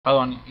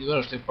Падон,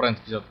 излъжащи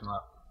пореден епизод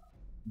на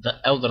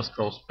The Elder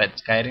Scrolls V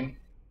Skyrim.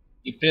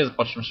 И преди да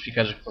започнем ще ви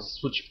кажа какво се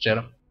случи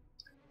вчера.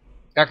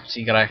 Както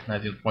си играех на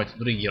един от моите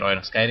други герои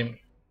на Skyrim,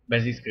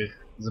 без да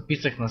исках,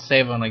 записах на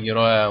сейва на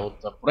героя от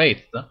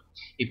поредицата.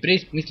 И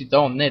преди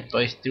мислите, не,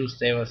 той стил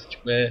сейва,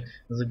 всичко е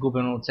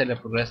загубено от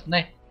целия прогрес.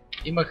 Не,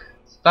 имах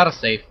стар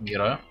сейв на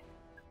героя,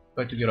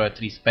 който герой е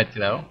 35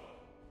 лева.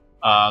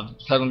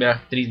 Последно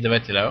бях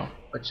 39 лева,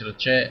 което ще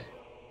рече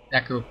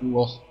някъде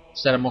около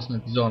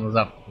 7-8 епизода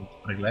назад,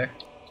 когато прегледах.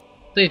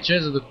 Тъй,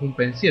 че за да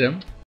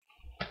компенсирам,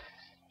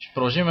 ще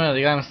продължим да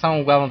играем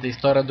само главната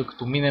история,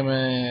 докато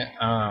минеме,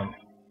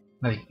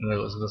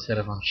 за да се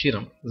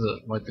реванширам за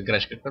моята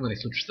грешка, която не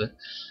случва се.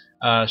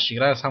 Ще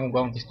играя само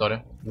главната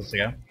история за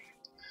сега.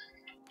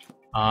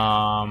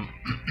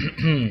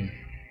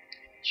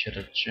 Ще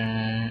рече...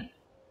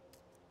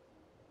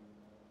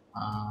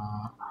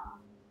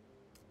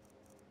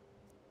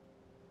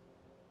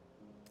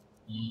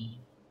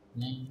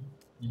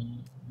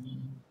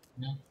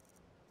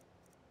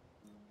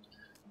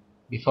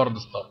 Before the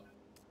Storm.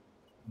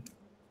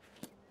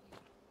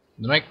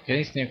 Домек,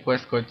 единственият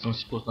квест, който съм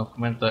си пуснал в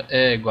момента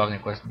е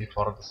главният квест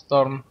Before the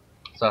Storm.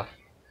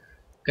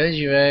 Къде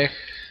живеех?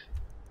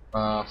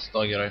 В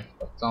 100 герой.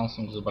 Само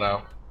съм го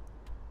забравил.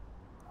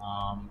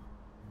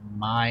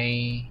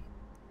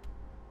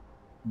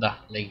 Да,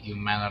 Lakeview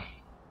Manor.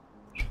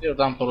 Ще ви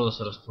отдам първо да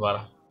се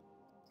разтоваря.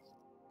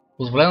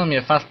 Позволено ми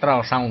е fast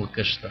travel само до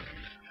къщата.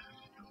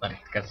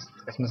 Така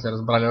сме се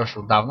разбрали още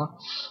отдавна.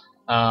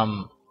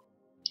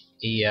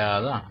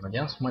 Да,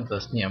 надявам се в момента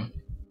да снимам.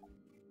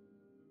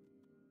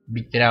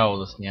 Би трябвало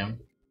да снимам.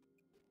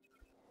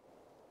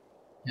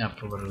 Няма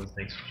проверя за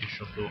тези случаи,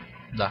 защото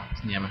да,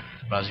 снимаме,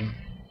 важим.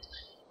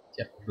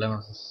 Тя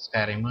проблема с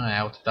Skyrim е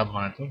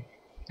аутотабването.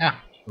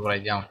 Добре,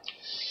 идеално.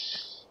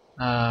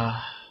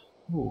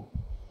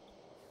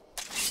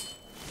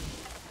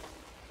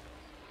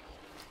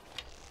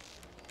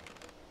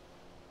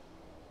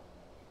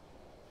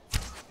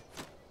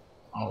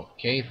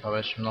 Окей, това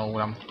беше много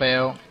голям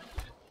фейл.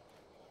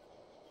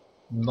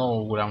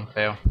 Много голям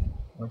фейл.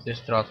 Но те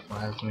стрелят,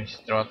 поне да ми се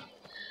стрелят.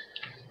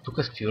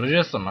 Тук с какви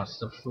оръжия съм? Аз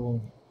също...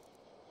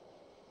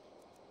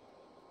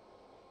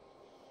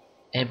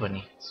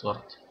 Ебани,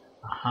 сорт.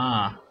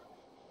 Аха.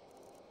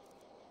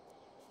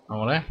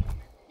 Добре.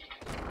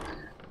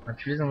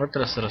 Значи влизам вътре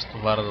да се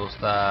разтоваря, да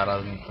оставя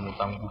разните му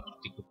там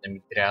глупости, които не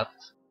ми трябват.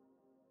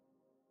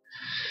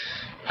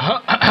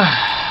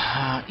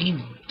 И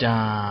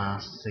да,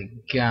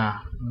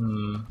 сега...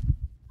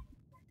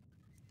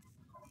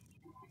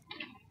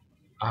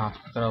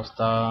 тук трябва да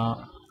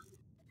оставя...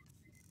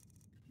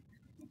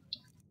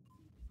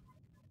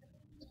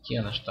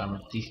 такива неща,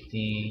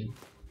 метисти,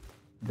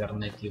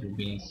 гарнети,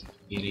 рубини,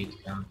 сапфири и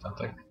така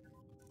нататък.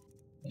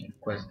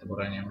 Квест за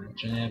горение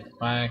обличане.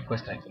 Това е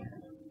квест айтем.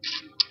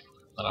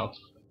 Работа.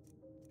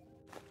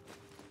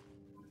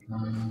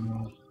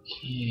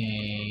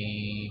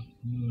 Окей.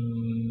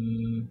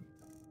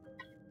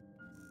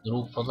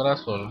 Друго какво трябва да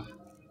сложа?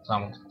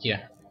 Само такива.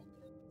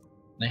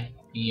 Не,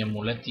 и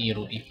амулети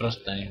и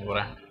пръстени,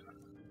 добре.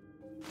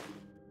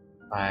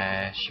 Това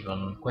е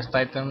шибан quest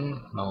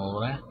item, много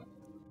добре.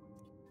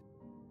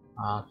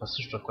 Това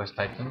също е quest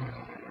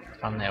item.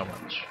 Това не е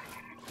обаче.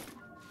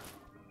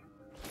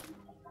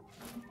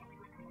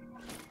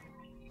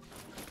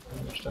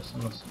 Ще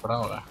съм да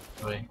събрал,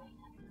 бе.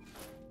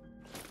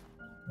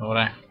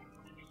 Добре.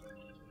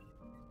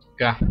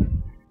 Така.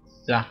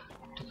 Сега.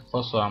 Тук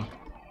какво слагам?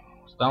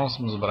 Останал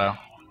съм забравил.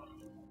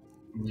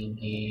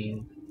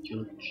 Книги,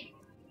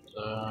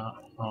 ключта...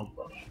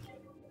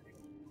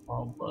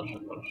 О боже.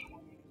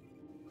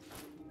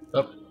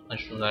 Оп,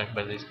 нещо ударих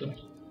без да искам.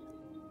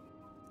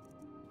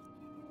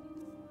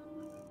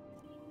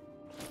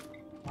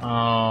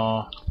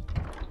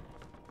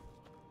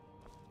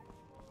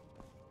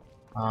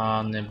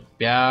 Не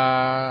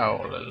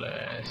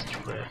олеле,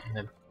 всичко е.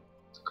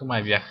 Тук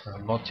май бях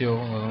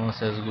работил, но не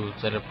се е загубил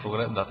целият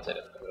прогрес. Да,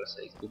 целият прогрес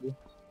се е изгубил.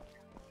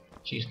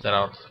 Чиста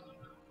работа.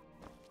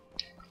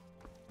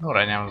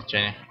 Добре, няма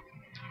значение.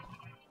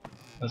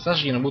 Сега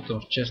ще ги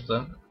набутам в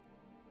честа.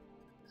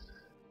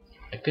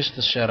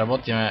 Къщата ще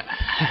работиме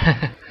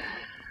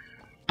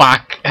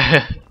пак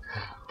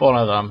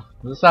по-надам.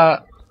 За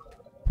сега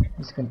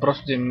искам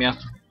просто да имам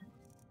място,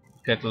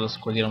 където да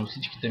складирам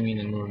всичките ми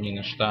ненужни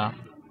неща.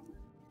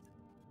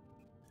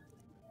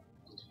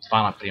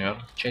 Това,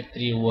 например,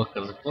 4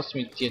 лъка. За какво са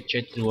ми тия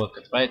 4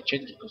 лъка? Това е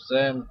 4 по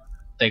 7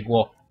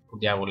 тегло по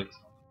дяволите.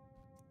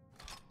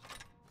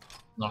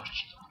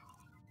 Нощчета.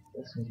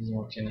 Къде съм ги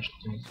взимал тия неща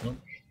ми са,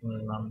 не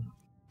знам.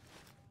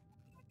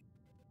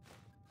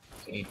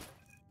 Окей.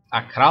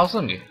 Крал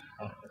съм ги.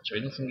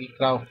 Очевидно съм ги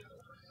крал.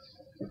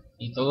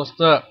 И то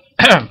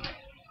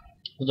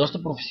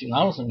доста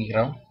професионално съм ги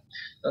играл.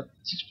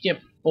 Всички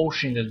тия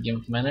potion да ги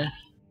имат в мене,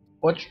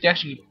 повече от тях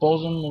ще ги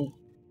ползвам, но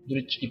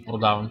дори ще ги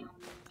продавам.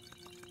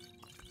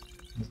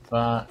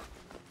 Затова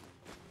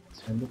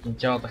си набутам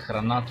цялата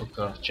храна тук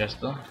в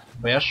честа.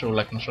 Бая ще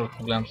олекна,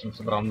 защото гледам съм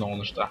събрал много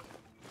неща.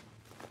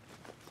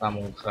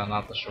 Само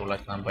храната ще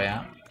олекна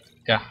бая.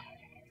 Така.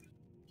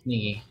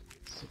 Книги.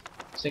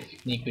 всеки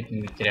книги, които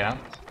не ми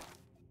трябват.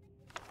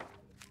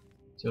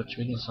 Те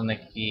очевидно са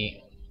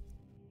някакви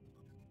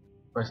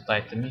quest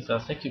айтеми. Сега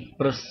всеки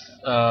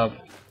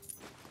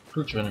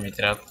ключове не ми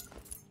трябват.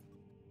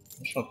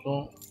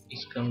 Защото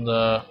искам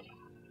да...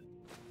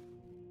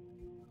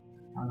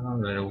 Не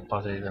знам дали да го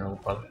пазя или да не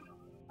го пазя.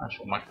 Аз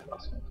ще го махна това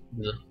съм.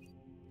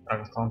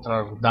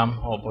 Трябва да го дам.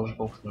 О боже,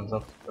 колко съм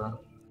назад.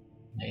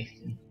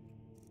 Наистина.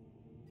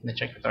 Не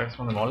чакай,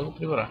 трагъсвам, не мога ли да го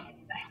прибера?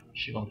 Не,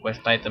 ще имам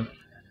quest item.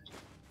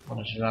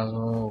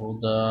 Желязо,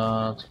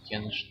 руда,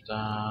 такива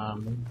неща.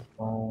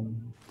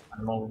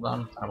 Не мога да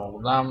дам, това не мога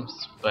да дам.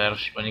 Супер,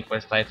 ще има ни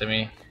quest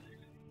item.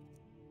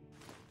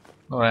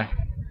 Добре,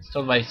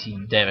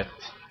 129.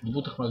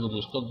 Добутахме го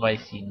до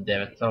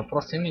 129. За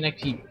въпрос има ли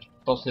някакви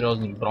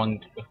по-сериозни брони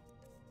тук?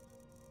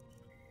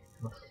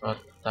 В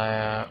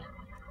тая...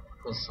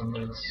 Какво съм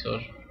дали да си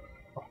сложа?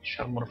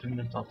 Sharmor of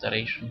Imminent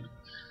Alteration.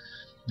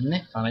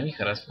 Не, това не ми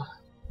харесва.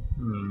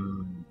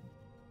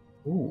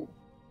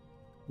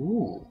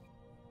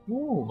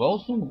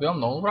 Волсунг била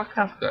много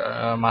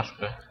добра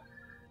маска.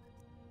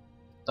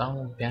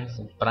 Там бях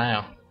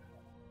забравил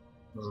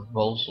за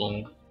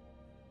Волсунг.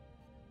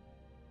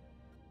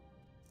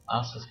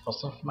 Аз се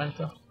спасвам в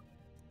момента.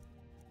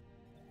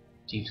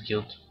 TES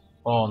Guild.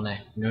 О,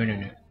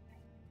 не.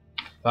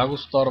 Това го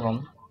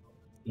сторвам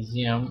и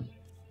взимам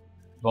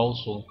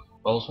Волсунг.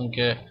 Волсунг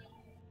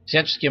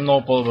всячески е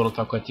много по-добър от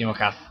това, което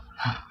имах аз.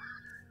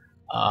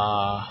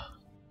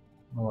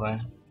 Добре.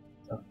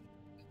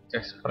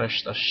 Как се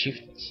правиш това?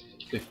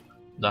 Shift?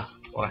 Да,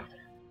 добре.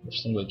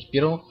 Вече съм го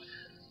екипирал.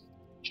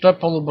 Що е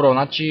по-добро?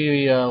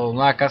 Значи,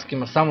 оная каска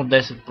има само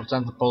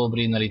 10%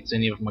 по-добри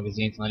цени в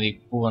магазините, нали,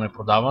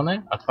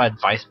 купуване-продаване, а това е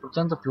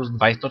 20% плюс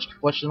 20 точки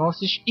повече да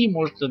носиш и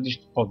можеш да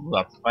дишаш под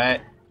водата. Това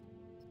е...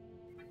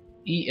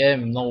 И е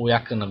много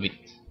яка на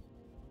вид.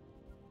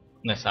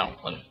 Не само,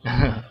 нали.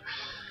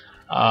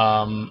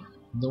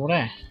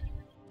 Добре.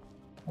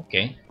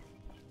 Окей.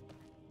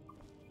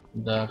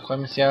 Да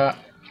ходим сега...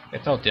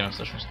 Това отиваме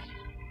всъщност.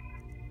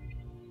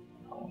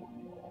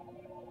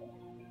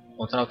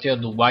 Трябва да отида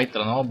до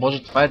Лайтра, но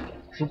боже, това е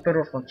супер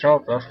в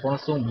началото. Аз не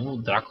съм убил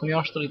дракони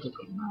още ли тук?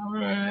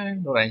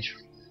 Добре, нищо.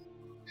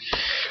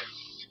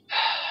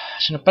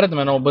 Ще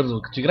напредваме много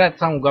бързо. Като играете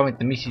само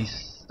главните мисии,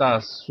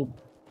 става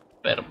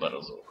супер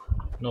бързо.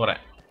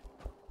 Добре.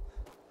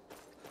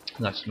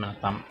 Значи сме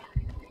натам.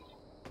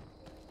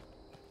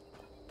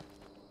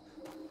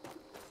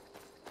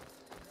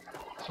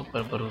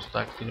 Супер бързо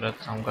става, като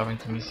играете само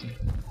главните мисии.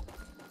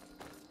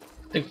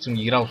 Тъй като съм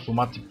ги играл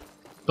сумати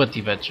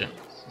пъти вече.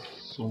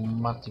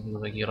 Сумати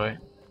за герой.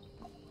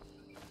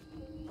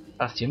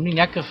 Аз имам ли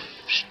някакъв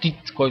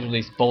щит, който да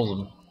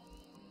използвам?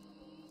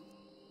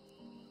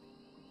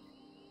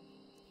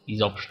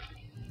 Изобщо.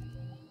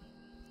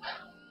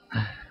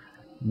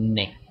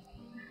 Не.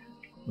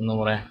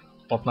 Добре,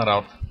 потна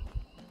работа.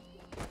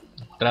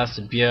 Трябва да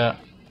се бия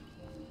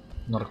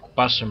на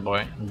ръкопашен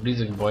бой, на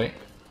близък бой.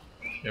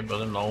 Ще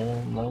бъде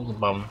много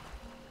забавно.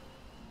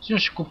 Сигурно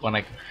ще купа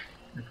някакъв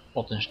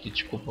потен щит,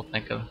 ще купа от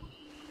някъде.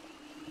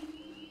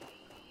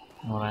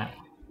 Добре.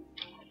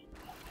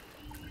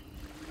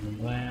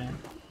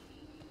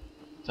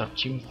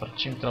 Фърчим,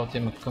 трябва да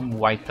отидем към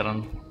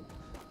Whiterun.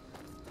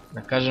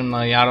 Да кажем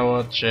на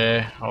Ярла,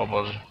 че... О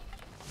боже.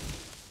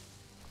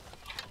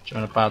 Че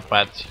ме нападат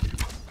паяци.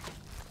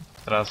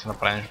 Трябва да се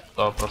направи нещо по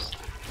този въпрос.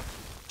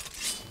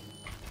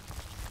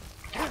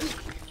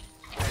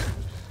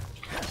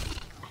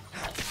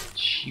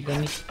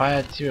 Шибани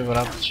паяци, бе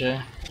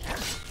братче.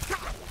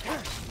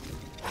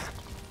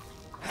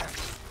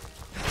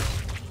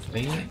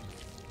 Добре.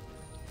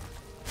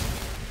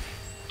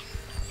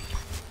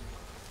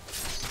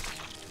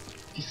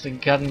 Ти са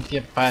гадни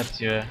тия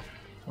паяци, бе.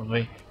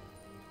 Добре.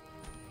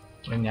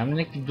 Няма ли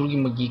някакви други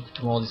магии,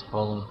 които мога да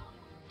използвам?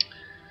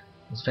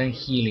 Освен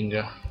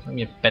хилинга. Това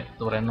ми е 5,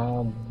 добре,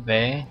 1,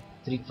 2,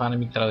 3, това не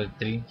ми трябва да е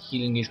 3.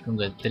 Хилинга искам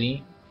да е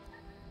 3.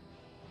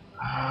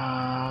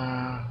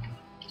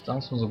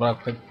 Там съм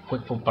забравил кой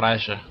какво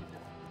правеше.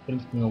 В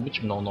принцип не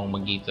обичам много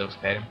магиите в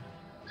Skyrim.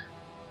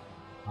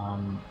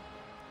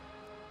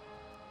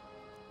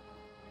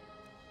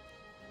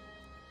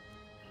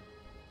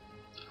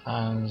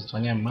 Затова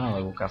няма мана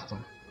да го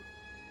кастам.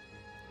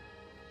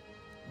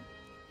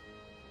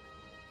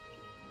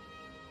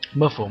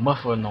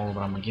 Мъфъл е много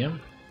добра магия.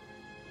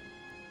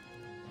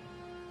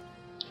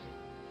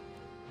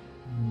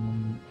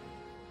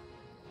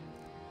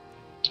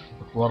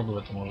 От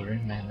лордовете може би?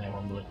 Не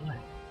лордовете, не.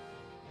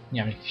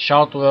 Няма никакви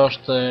шаутове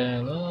още.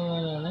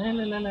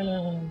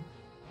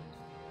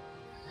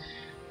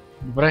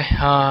 Добре,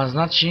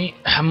 значи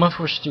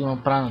мъфъл ще ти го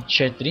направя на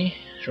 4,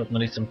 защото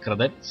нали съм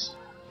крадец.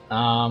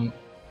 А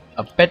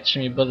 5 ще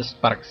ми бъде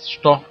Sparks.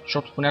 Що?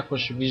 Защото понякога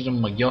ще виждам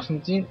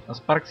магиосници, а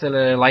Sparks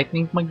е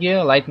Lightning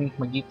магия. Lightning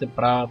магиите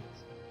правят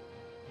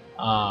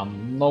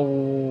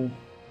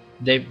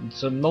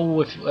са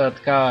много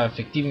така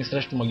ефективни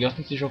срещу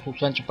магиосници, защото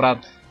освен че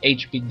правят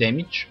HP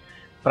damage,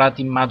 правят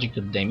и Magic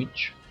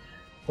damage,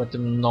 което е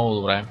много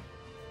добре.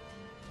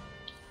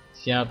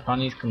 Сега това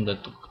не искам да е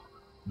тук.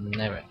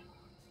 Не бе.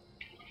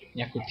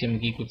 някои от тия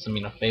магии, които са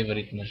ми на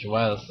фейворит, не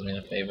желая да са ми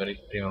на фейворит.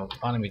 Примерно,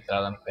 това не ми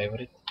трябва да е на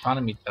фейворит, това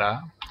не ми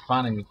трябва,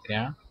 това не ми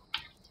трябва,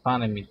 това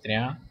не ми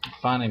трябва,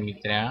 това не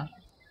ми трябва,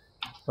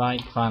 това и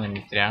това не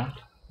ми трябва.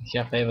 И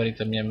сега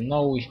фейворита ми е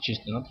много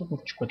изчистена, тук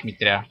всичко, което ми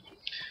трябва.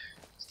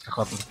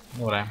 Страхотно.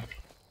 Добре.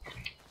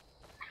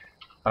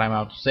 Правим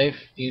автосейв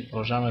и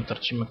продължаваме да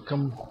търчим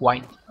към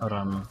White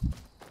Run.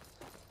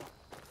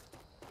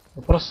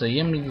 Въпросът е,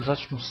 имам ли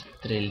достатъчно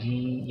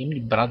стрели, имам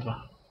ли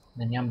брадва?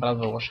 Не, нямам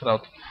брадва, лоша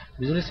работа.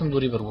 Виждали съм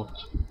до Ривервуд.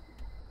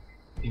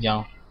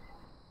 Идеално.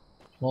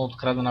 Мога да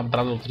открадна една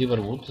брадва от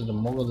Ривервуд, за да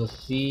мога да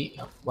си...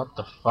 What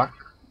the fuck?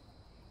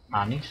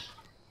 Анис?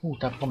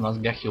 Тая помня, аз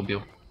бях я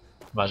убил.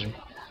 Важен.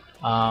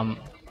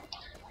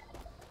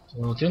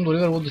 Да отидам до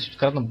Ривервуд да си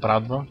открадна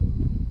брадва,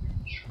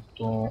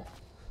 защото...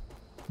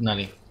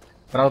 Нали...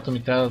 Брадвата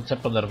ми трябва да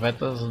цепа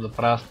дървета, за да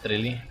правя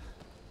стрели.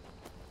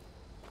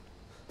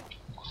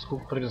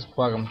 Колко пари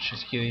разполагам?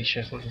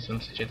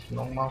 6674.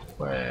 Много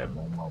малко е,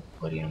 много малко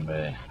пари им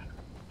бе.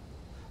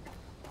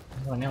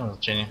 Но няма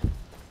значение.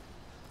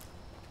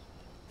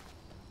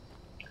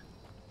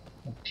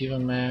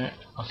 Отиваме...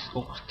 Аз с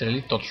колко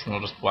стрели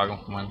точно разполагам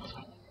в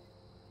момента.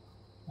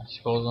 Аз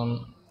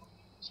използвам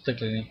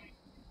стъклени.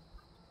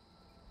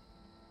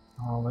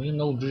 Има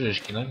много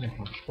джужешки, нали?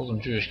 Използвам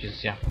джужешки за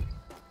сега.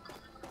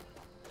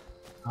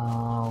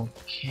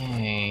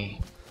 Окей.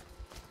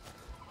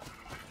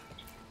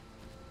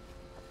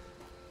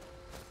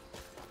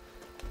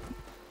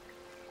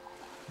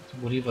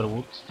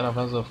 Ривервуд, трябва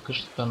да вляза в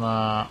къщата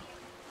на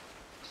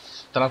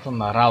сестрата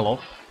на Ралов.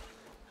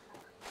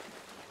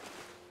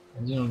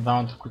 Един от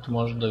двамата, които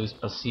може да ви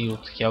спаси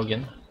от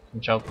Хелген в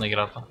началото на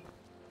играта.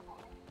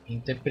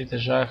 И те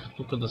притежаваха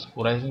тук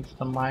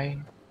дъскорезницата май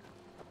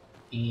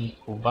и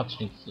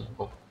ковачницата,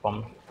 колко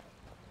помня.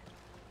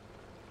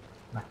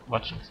 На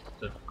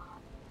ковачницата е тук.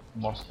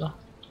 Моста.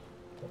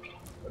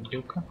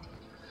 Билка.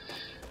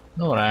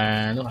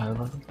 Добре.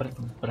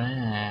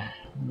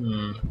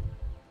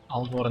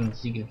 Алворен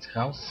Зигридс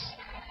хаус.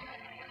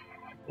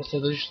 После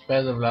дали ще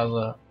успея да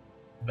вляза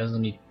без да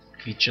ми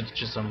квичат,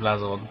 че съм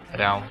влязал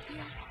реално.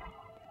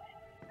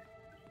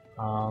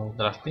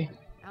 Здрасти.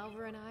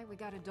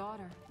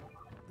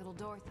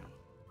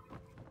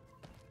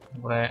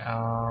 Добре,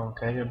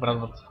 къде ви е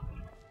брадвата?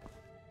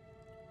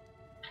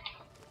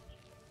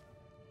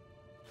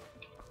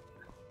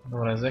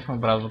 Добре, взехме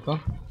брадвата.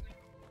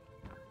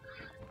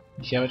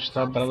 И сега вече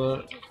това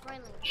брадва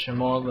ще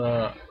мога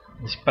да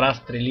си правя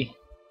стрели,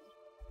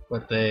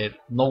 което е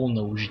много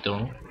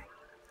наложително.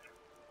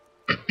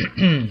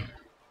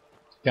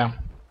 Така.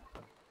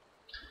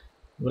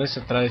 Добре,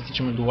 сега трябва да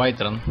стичаме до White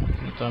Run.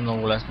 И това е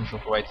много лесно,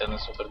 защото White Run е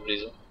супер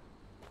близо.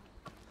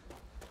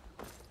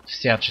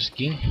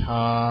 Всячески.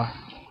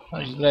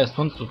 Ще изгледа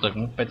слънцето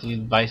тъкмо,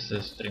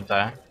 5:20 сутринта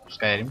е в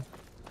Skyrim.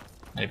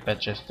 Или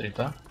 5-6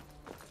 сутринта.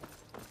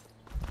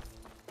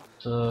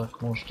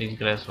 Тъкмо ще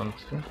изгледа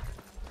слънцето.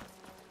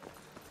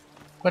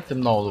 Което е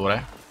много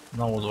добре.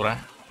 Много добре.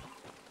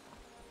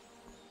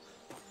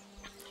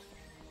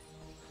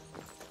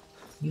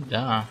 И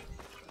да.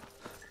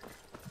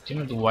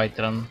 Отиваме до White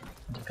Run.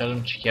 Да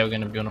кажем, че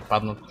Хелген е бил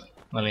нападнат.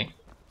 Нали,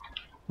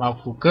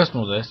 малко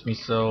късно да е.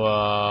 Смисъл,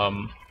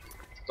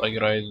 този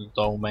герой до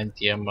този момент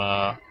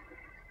има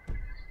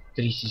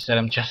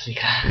 37 часа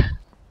игра.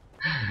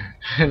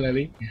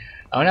 Нали?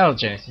 Ама няма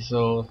значение.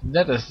 Смисъл,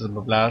 дете да се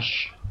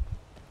забавляваш.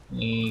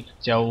 И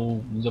като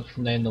цяло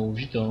изобщо не е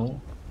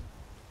наложително.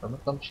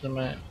 Там че да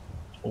ме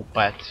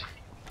опаят.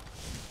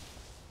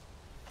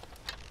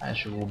 Айде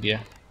ще го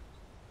убия.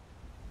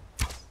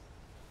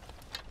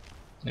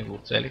 Не го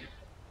оцелих.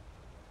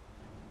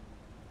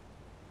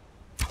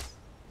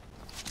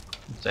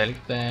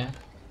 Оцелихте.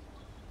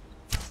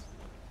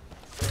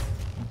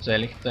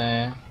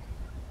 Оцелихте.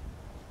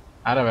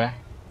 Аре бе.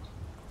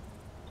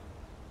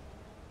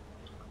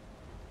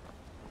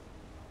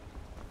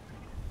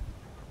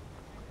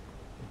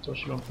 Това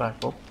ще го направя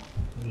коп.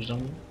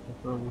 Виждам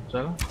какво го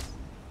оцеля.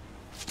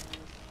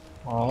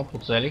 О,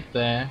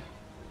 поцелихте.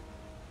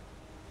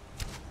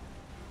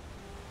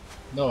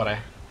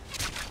 Добре.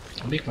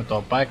 Бихме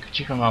този пак,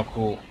 качихме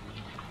малко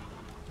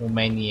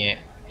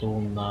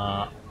умението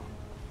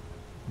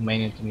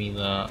ми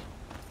на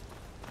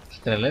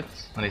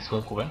стрелец, нали, с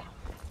лъкове.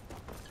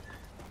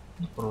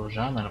 И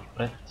продължаваме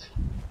напред.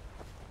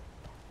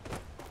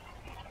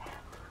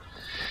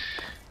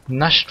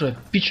 Нашето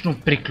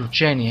епично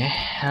приключение.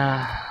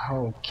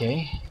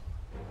 Окей.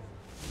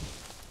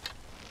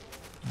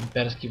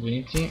 Имперски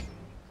войници.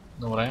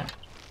 Добре.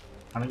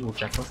 Не го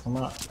очаквах,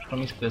 ама що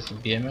ми иска да се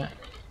биеме.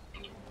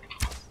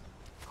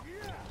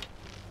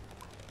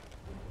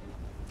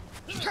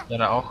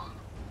 Чистера, ох.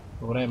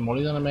 Добре,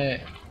 моли да не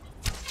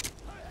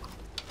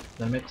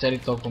ме цели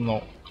толкова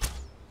много.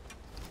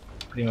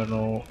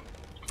 Примерно,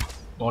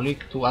 моли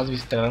като аз ви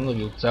стрелям да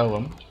ви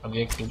оцелвам, а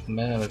вие като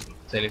мене ме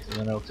целите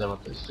да не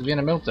оцелвате. Вие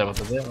не ме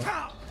оцелвате,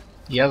 да,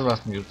 и аз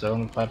вас не ви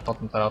оцелвам, но това е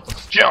потната работа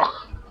с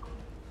чох!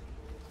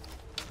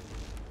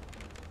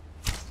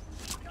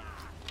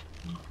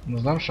 Не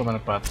знам защо ме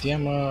нападат тия,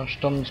 ама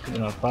щом не иска да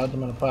ме нападат, да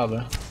ме нападат,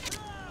 бе.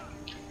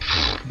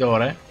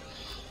 Добре.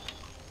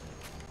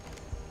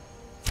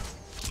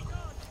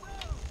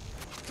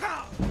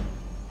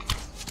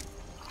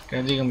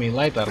 Къде дигаме и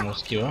light armor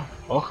скила.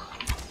 Ох!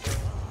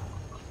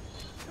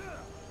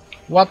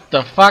 What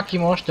the fuck,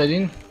 има още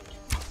един.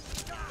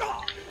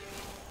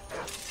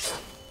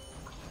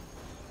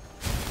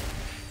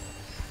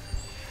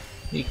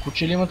 И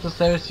куче имат със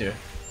себе си, бе?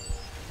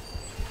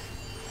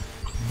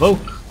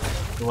 Вълк!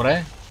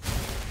 Добре.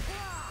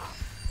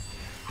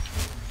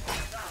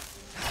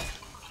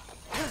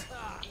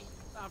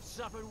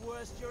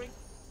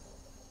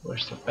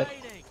 Бъж са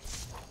 5.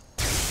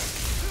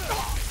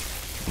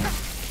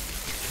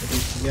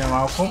 Сега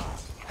малко.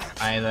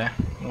 Айде,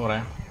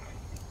 добре.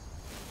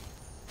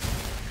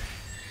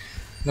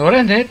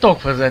 Добре, не е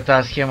толкова за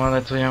тази схема,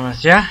 дето имаме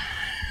сега.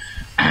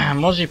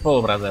 Може и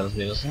по-добра да,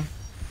 разбира се.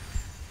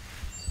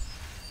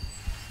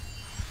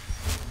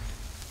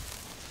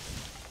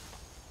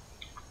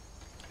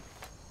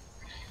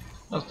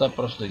 Остава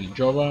просто да ги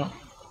джоба.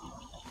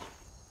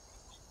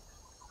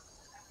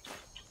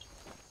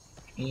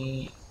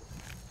 И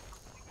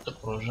да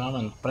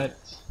продължаваме напред.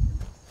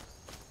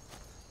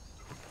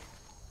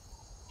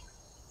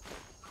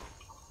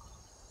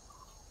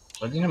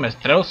 Това един ме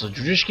стрел с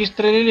джуджишки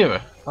стрели ли,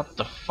 бе? What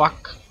the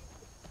fuck?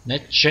 Не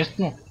е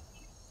честно.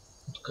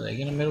 Откъде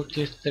ги намерил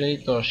тия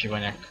стрели този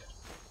шибаняк?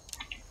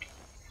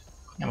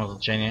 Няма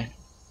значение.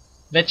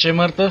 Вече е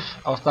мъртъв,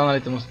 а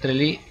останалите му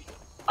стрели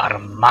are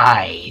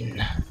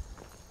mine.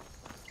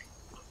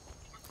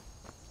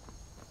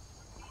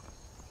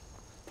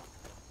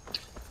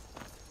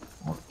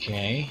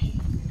 Окей.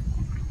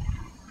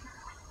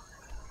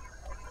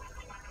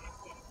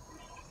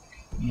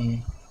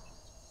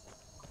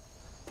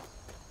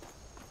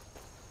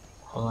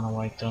 Хода на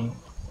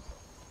Уайтън.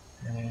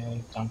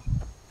 Там.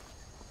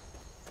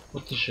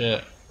 Пъти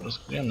ще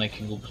разкрием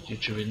някакви глупости,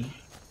 очевидно.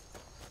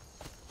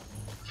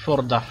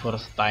 For the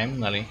first time,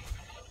 нали?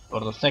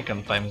 For the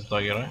second time с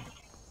този герой.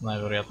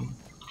 Най-вероятно.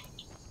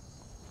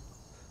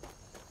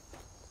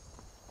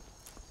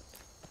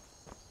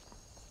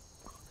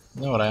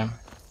 Добре.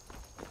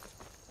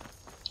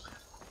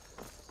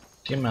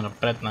 Отиваме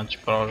напред,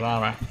 значи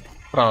продължаваме.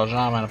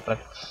 Продължаваме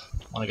напред.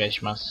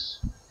 Нагайш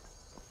мас.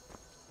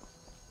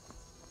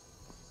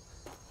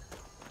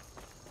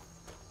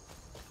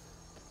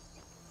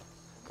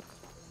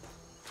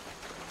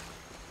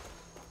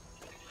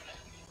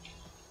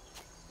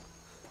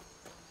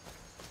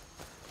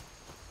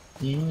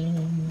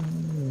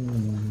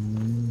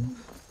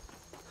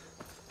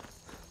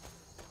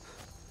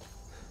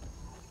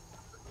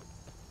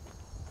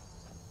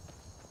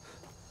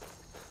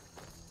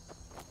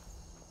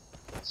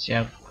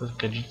 Сега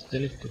каджите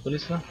ли тук ли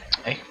са?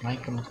 Ех,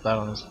 майка му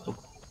стара не са тук.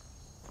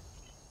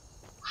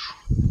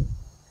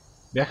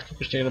 Бях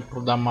тук, ще да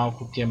продам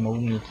малко тия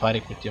малумни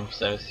отвари, които имам в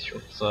себе си,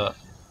 защото са...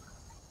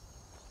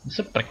 Не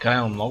са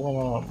прекалено много,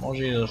 но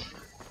може и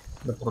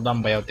да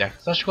продам бая от тях.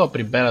 Сега ще ходя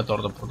при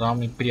Белатор да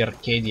продавам и при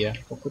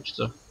Аркадия. Колко че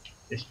са?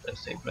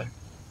 252.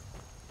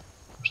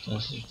 Още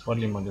не са си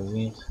отворили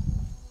магазините.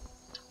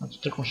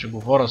 Значи тъкмо ще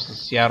говоря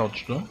с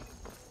Ярочето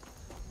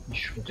и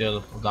ще отида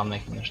да продам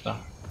някакви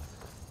неща.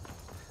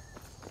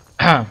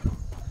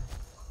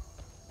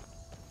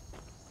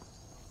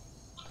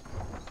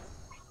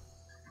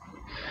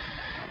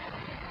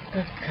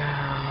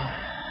 Така...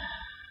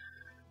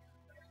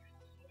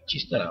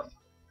 Чиста работа.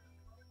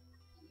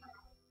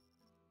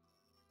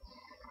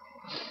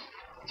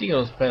 Стига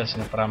да успея да си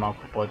направя малко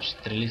повече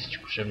стрели,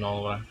 всичко ще е много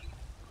добре.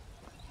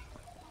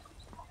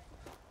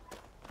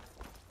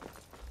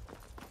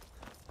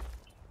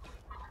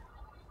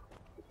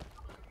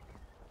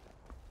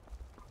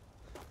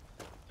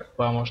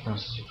 Предполагам още не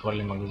са си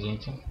отворили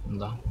магазините.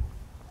 Да.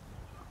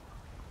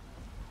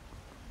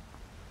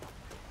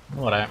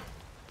 Добре.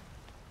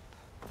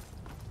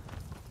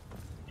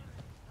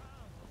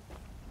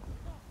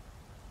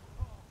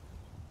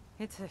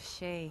 It's a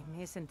shame,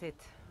 isn't it?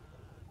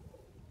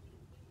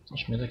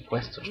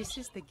 This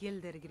is the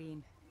Gilder Green.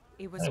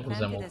 It was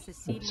planted as a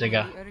seedling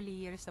in the early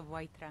years of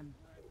Whiterun.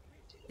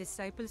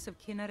 Disciples of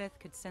Kinnereth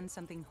could sense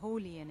something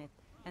holy in it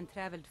and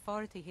traveled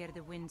far to hear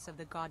the winds of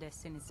the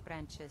goddess in its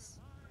branches.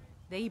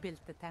 They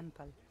built the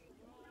temple.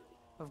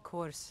 Of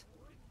course,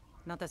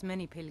 not as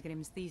many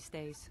pilgrims these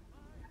days.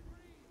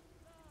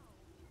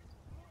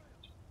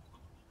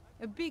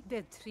 A big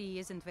dead tree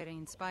isn't very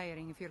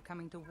inspiring if you're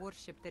coming to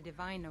worship the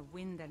divine of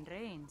wind and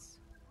rains.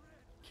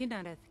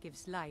 Kinnereth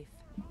gives life,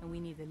 and we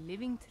need a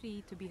living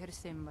tree to be her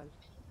symbol.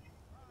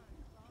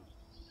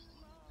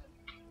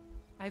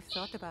 I've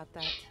thought about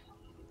that.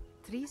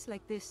 Trees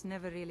like this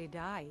never really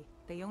die,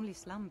 they only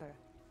slumber.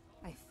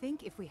 I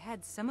think if we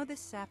had some of the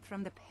sap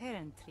from the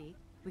parent tree,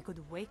 we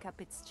could wake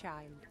up its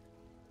child.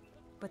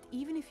 But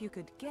even if you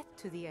could get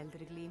to the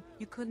Elder Gleam,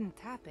 you couldn't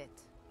tap it,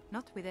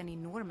 not with any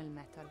normal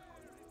metal.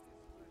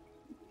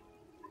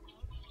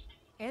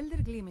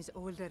 Elder Gleam is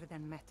older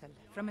than metal,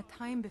 from a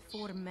time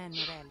before men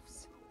or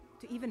elves.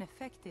 To even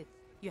affect it,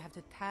 you have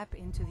to tap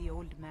into the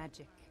old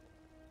magic.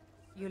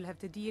 You'll have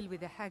to deal with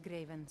the Hag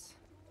Ravens.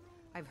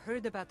 I've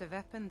heard about the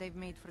weapon they've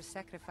made for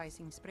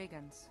sacrificing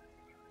Spriggans.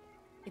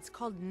 It's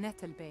called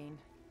Nettlebane.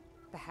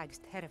 The hags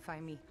terrify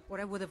me,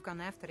 or I would have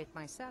gone after it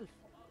myself.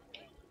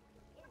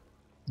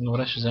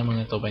 Добре, ще взема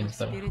не това Your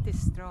spirit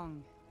is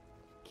strong.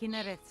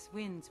 Kinnereth's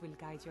winds will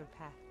guide your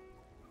path.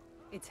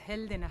 It's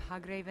held in a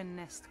hag-raven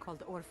nest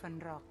called Orphan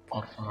Rock.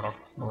 Orphan Rock,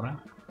 добре.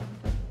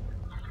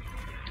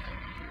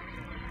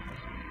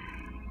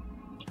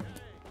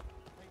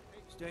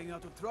 Staying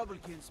out of trouble,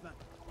 kinsman.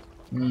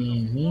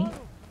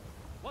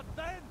 What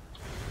then?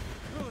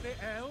 Will the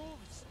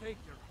elves take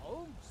your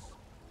homes?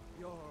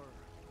 Your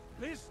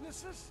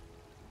businesses?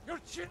 Your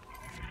children?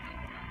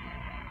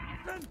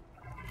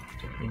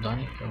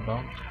 Даник,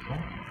 about.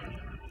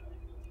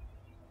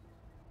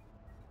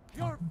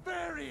 Your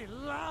very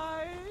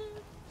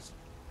lives?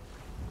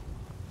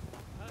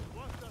 And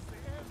what does the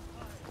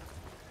Empire?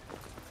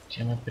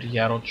 Тема при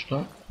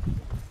Ярочето.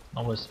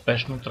 Много е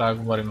спешно, трябва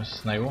да говорим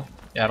с него.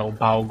 Ярл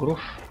Балгруф.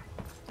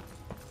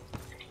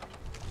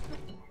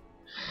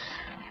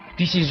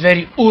 This is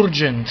very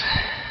urgent.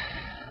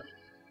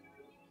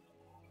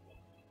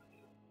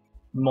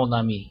 Mon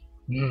ami.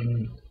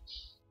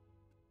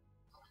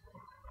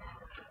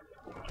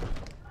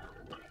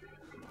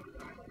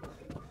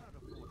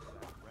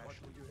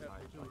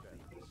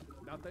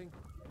 Nothing?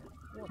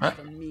 What's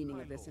the meaning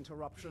of this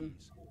interruption?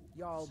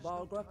 Jarl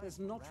Balgruuf is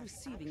not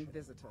receiving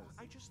visitors.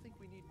 I just think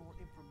we need more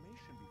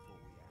information before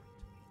we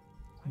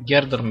act.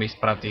 Гердър ме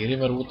изпрати.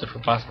 Ривървуд е в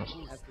опасност.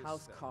 As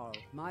House Carl,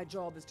 my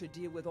job is to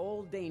deal with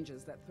all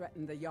dangers that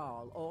threaten the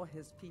Jarl or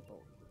his people.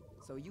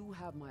 So you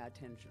have my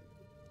attention.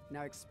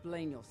 Now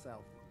explain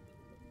yourself.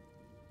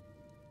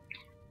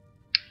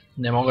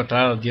 Не мога,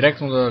 трябва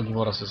директно да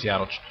говоря с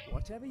Ярочето.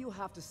 Whatever you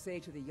have to say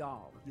to the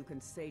Jarl, you can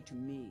say to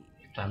me.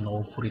 Това е много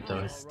упорита,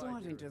 бе. I'm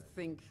starting to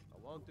think.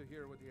 I want to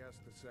hear what he has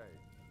to say.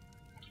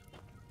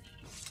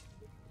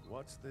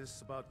 What's this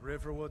about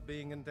Riverwood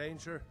being in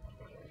danger?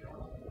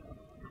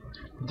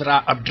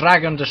 A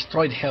dragon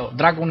destroyed hell.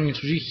 Драгон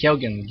унищожи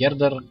Хелген.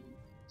 Гердър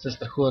се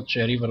страхува,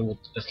 че Ривървуд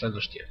е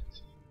следващият.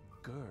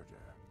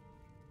 Gerda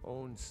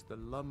owns the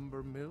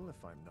lumber mill, if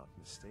I'm not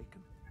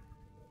mistaken.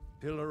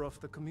 Pillar of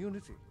the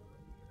community,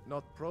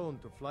 not prone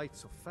to flights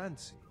of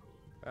fancy.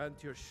 And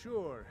you're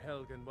sure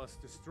Helgen was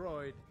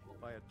destroyed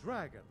by a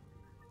dragon?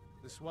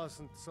 This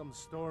wasn't some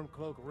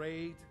Stormcloak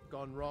raid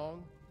gone wrong?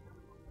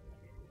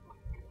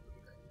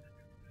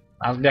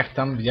 Аз бях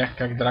там, видях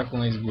как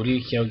дракона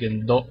изгори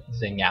Хелген до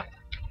земята.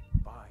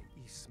 By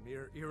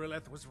Ysmir,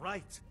 Irileth was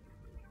right.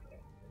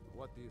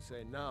 What do you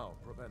say now,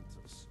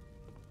 Proventus?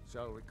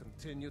 Shall we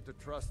continue to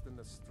trust in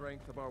the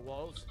strength of our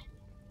walls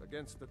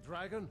against the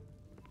dragon?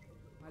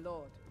 My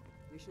lord,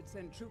 we should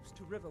send troops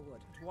to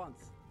Riverwood at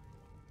once.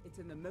 It's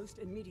in the most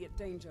immediate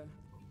danger.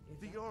 If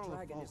The that Jarl of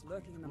dragon is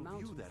lurking in the will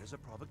view mountains. that as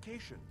a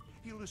provocation.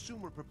 He'll assume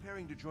we're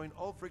preparing to join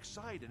Ulfric's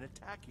side and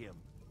attack him.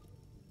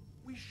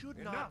 We should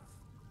Enough! not.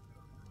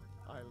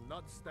 I'll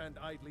not stand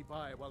idly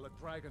by while the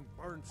dragon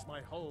burns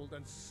my hold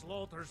and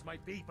slaughters my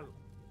people.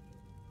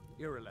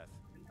 Irileth,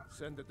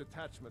 send a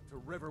detachment to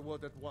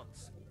Riverwood at once.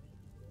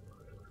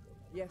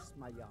 Yes,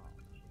 my Jarl.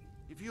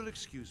 If you'll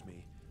excuse me,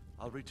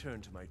 I'll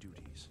return to my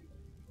duties.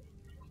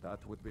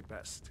 That would be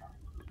best.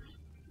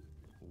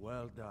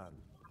 Well done.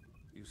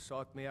 You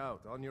sought me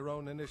out on your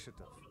own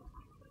initiative.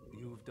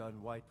 You've done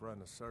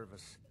Whiterun a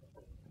service,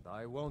 and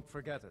I won't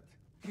forget it.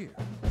 Here,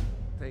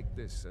 take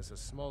this as a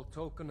small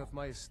token of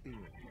my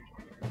esteem.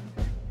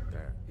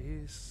 There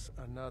is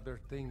another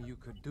thing you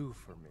could do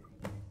for me.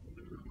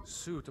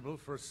 Suitable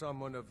for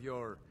someone of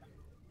your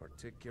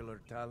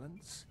particular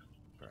talents,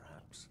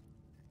 perhaps.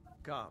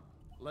 Come,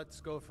 let's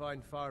go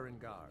find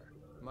Farengar,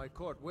 my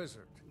court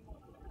wizard.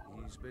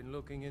 He's been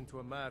looking into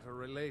a matter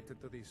related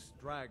to these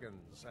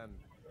dragons and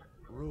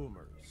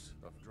rumors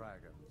of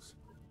dragons.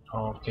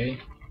 Окей.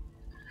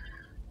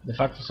 Де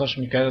факто сега ще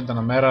ми каже да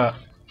намеря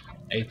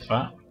ей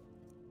това.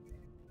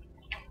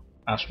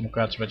 Аз ще му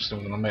кажа, че вече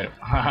съм го намерил.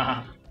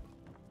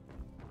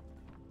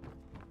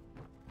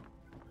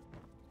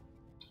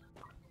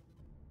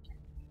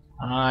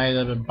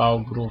 Айде бе,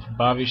 Балгруф,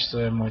 бавиш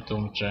се, моето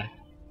момче.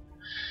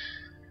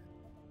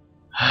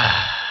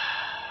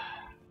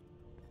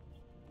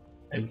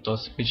 Ей, готова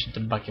са пичните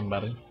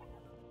бакенбари.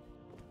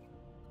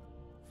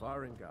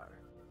 Farengar,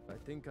 I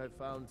think I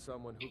found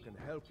someone who can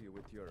help you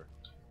with your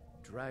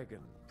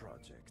dragon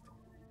project.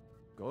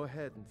 Go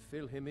ahead and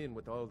fill him in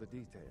with all the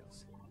details.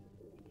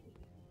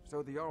 So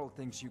the Jarl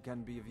thinks you can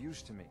be of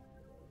use to me.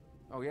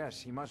 Oh yes,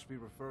 he must be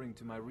referring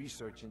to my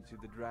research into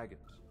the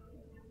dragons.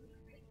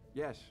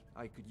 Yes,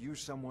 I could use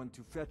someone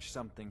to fetch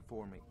something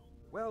for me.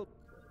 Well,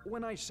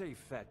 when I say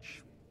fetch,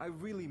 I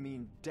really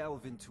mean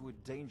delve into a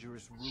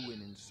dangerous ruin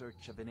in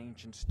search of an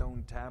ancient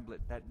stone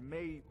tablet that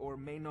may or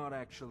may not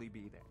actually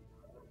be there.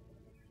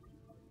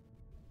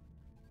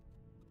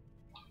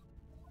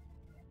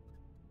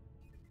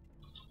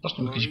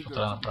 Просто ми кажи какво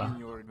трябва да Begin направя.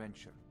 your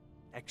adventure.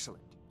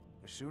 Excellent.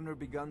 The sooner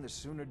begun, the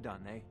sooner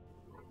done, eh?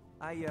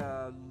 I,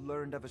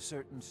 learned of a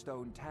certain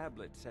stone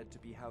tablet said to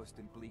be housed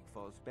in Bleak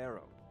Falls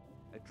Barrow.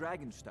 A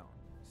dragon stone,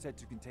 said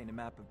to contain a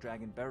map of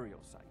dragon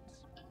burial sites.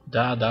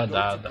 Да, Go to Bleak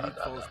да,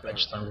 Falls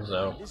вече съм го Barrow,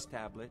 взел. find this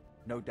tablet,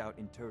 no doubt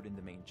interred in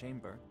the main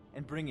chamber,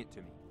 and bring it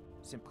to me.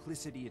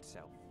 Simplicity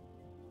itself.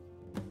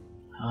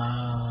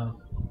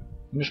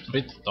 Имаш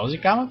предвид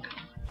този камък?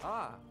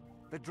 Ah,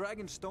 The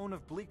Dragon Stone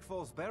of Bleak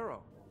Falls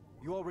Barrow.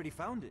 You already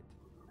found it.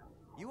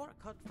 You are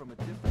cut from a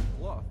different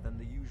cloth than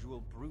the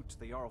usual brutes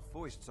the Jarl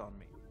foists on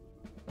me.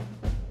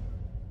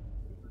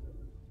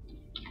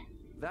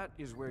 That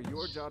is where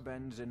your job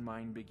ends and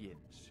mine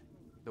begins.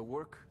 The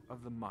work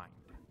of the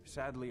mind,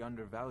 sadly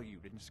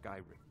undervalued in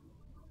Skyrim.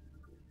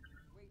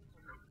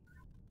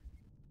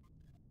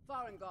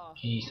 Farengar.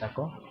 I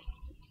sacó.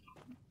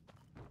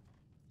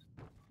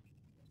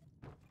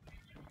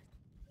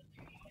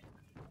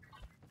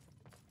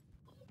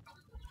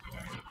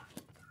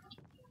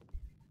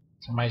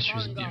 Май ще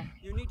избием.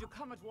 You need to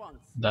come at once.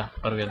 Да,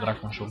 първият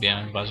дракон ще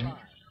убием, важим.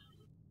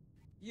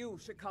 You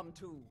should come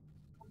too.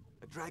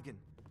 A dragon.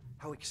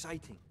 How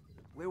exciting.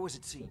 Where was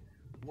it seen?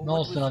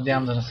 Много се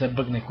надявам да не се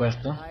бъгне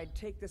квеста. I'd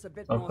take this a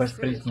bit Това more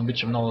квест принципно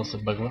обича много да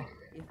се бъгва.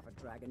 If a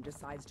dragon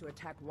decides to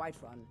attack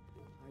Whiterun,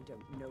 I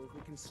don't know if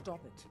we can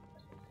stop it.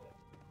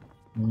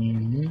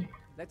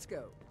 Let's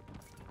go.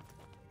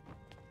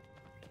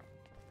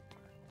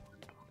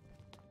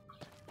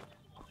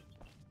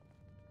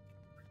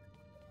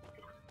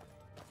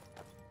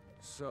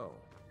 So,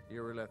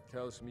 Irileth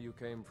tells me you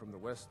came from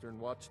the Western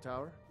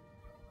Watchtower?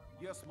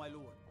 Yes, my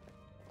lord.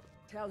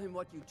 Tell him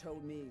what you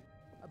told me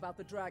about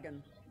the dragon.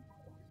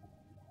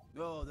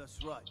 Oh, that's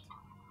right.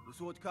 The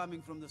sword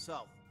coming from the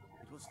south.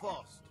 It was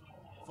fast.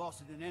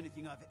 Faster than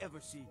anything I've ever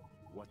seen.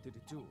 What did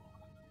it do?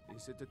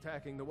 Is it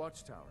attacking the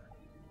Watchtower?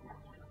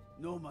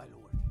 No, my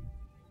lord.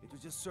 It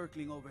was just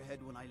circling overhead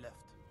when I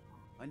left.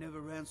 I never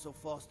ran so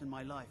fast in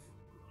my life.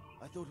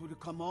 I thought it would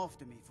come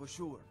after me, for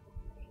sure.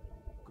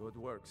 Good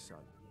work,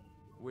 son.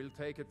 We'll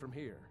take it from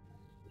here.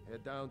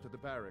 Head down to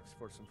the barracks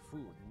for some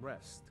food and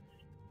rest.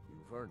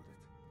 You've earned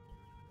it.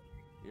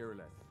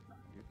 Irileth,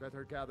 you'd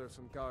better gather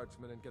some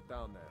guardsmen and get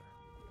down there.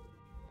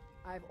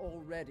 I've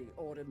already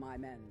ordered my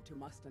men to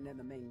muster near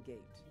the main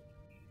gate.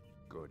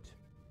 Good.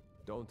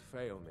 Don't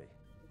fail me.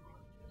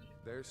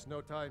 There's no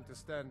time to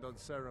stand on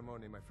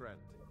ceremony, my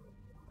friend.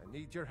 I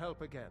need your help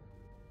again.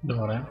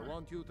 Добре. I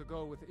want you to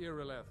go with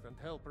Irileth and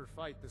help her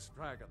fight this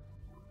dragon.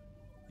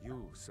 You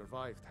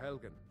survived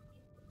Helgen,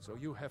 so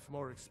you have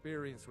more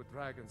experience with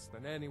dragons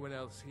than anyone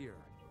else here.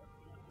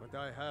 But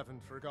I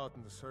haven't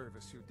forgotten the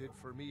service you did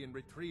for me in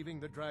retrieving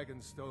the Dragon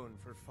Stone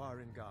for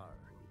Farengar.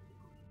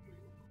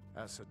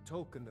 As a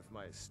token of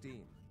my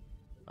esteem,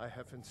 I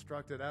have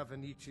instructed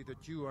Avenici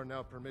that you are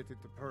now permitted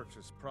to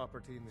purchase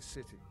property in the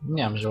city.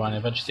 Нямам желание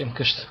вече си имам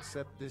къща.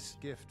 Accept this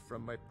gift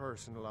from my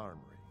personal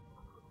armory.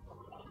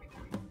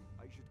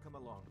 I should come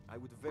along. I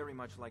would very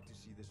much like to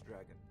see this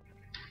dragon.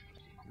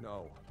 No,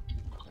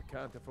 I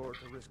can't afford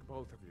to risk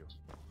both of you.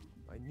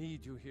 I need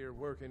you here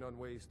working on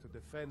ways to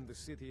defend the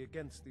city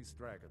against these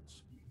dragons.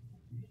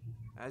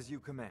 As you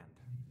command.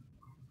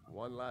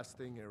 One last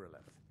thing,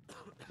 Irileth.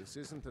 This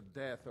isn't a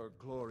death or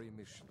glory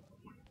mission.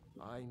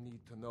 I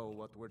need to know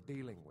what we're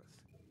dealing with.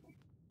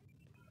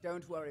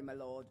 Don't worry, my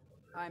lord.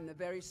 I'm the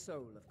very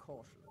soul of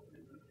caution.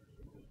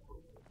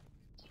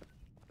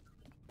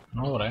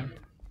 Добре.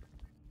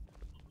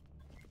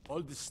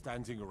 All this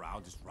standing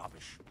around is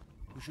rubbish.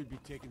 We should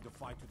be taking the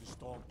fight to the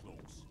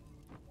Stormclaws.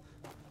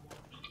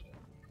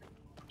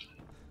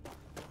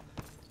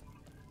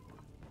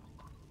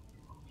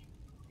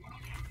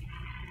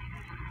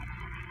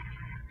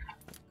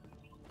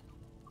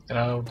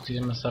 Трябва да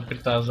отидем сега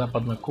при тази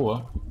западна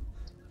кула,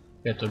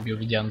 където е бил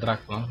видян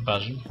дракона,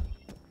 важен.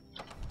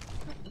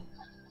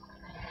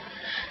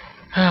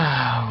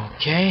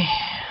 Окей.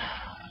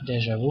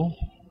 Дежаву.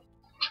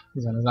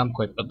 За не знам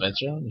кой път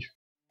вече.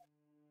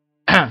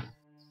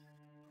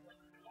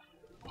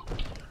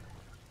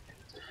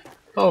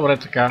 Добре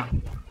така.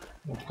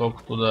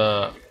 Отколкото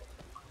да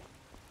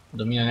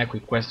мина някой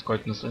квест,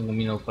 който не съм го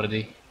минал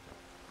преди.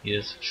 И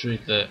да се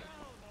чудите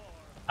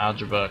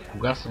алджеба,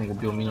 кога съм го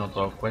бил минал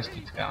този квест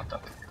и така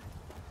нататък.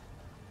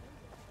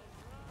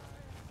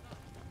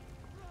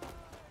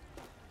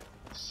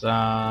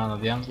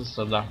 Надявам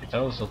се да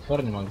трябва да се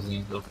отвърне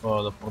магазин,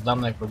 да продам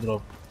някаква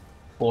друга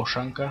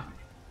по-шанка.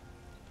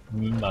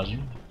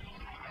 Важно.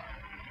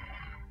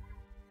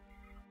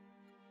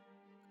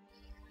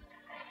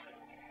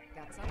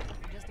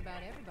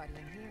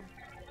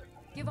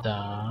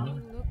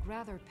 Да.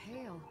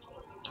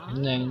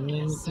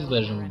 Не си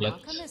изглеждам блед.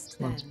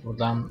 Искам да си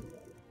продам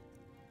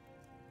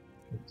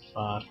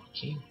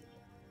отварки.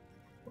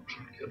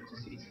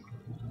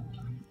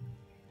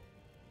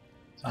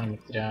 Това не ми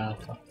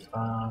трябва.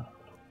 Това.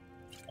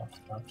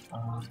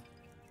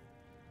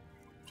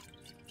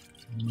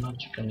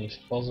 Начика не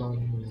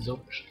използвам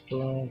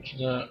изобщо, че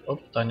да... Оп,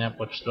 това няма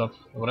по-четвърт.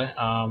 Добре,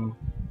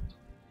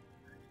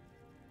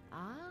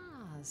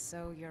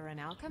 so you're an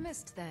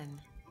alchemist then.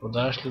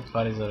 Продаваш ли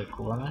твари за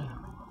лекуване?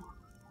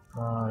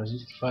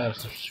 Resist Fire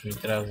също ще ми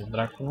трябва за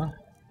дракона.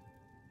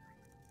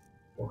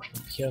 Potion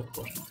of Health,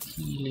 Potion of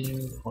Healing,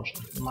 Potion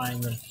of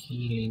Minor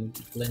Healing,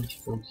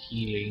 Plentiful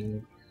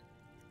Healing.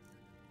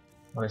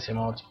 Добре, сега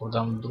мога да ти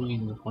продам други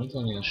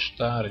допълнителни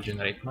неща.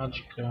 Regenerate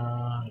Magic,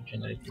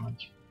 Regenerate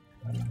Magic.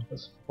 Това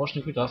са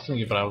почни, които аз съм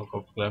ги правил,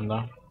 колко гледам,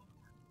 да.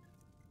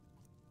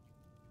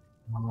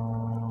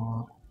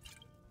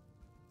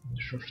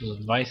 Защото за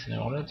 20 не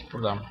мога да ти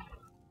продам.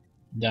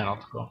 Да, едно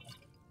такова.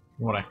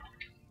 Добре.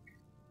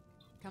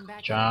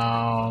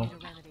 Чао.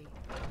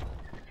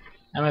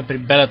 Ами при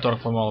Белетор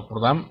какво мога да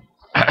продам.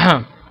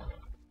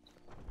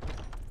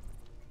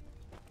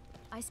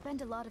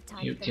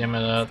 И отиваме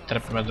да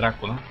трепаме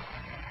дракона.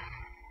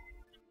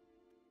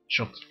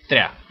 Защото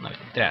трябва, нали,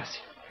 трябва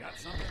си.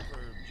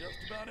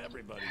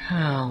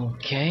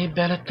 Окей,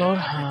 Белетор.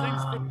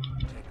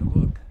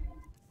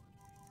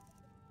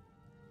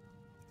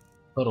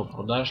 Първо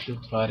продаж ли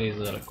отвари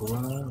за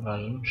ръкуване,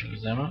 важно, ще ги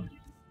взема.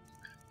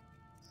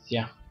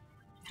 Ся.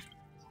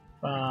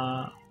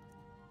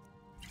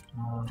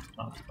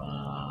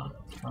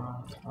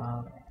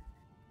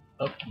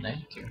 Оп,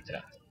 не, ти ми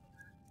трябва.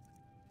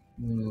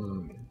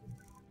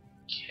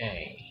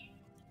 Окей.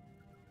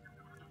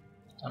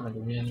 Там да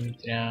видя, не ми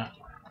трябва...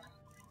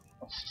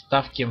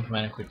 Съставки имам в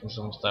мене, които не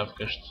съм оставил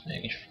вкъщи. Не,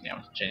 нищо,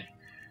 няма значение.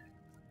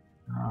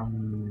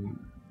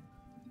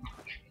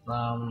 Ще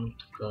дам,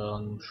 тук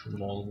ще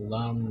мога да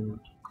дам,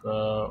 тук...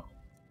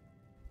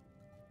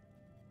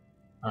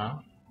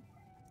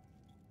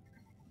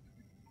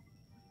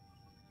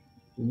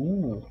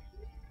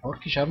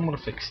 Orcish Armor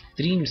of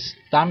Extreme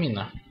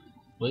Stamina.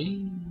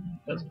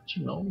 Това звучи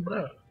много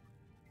добре.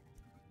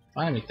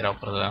 Това не ми трябва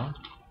определено.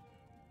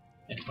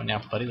 Ето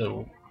няма пари да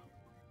го...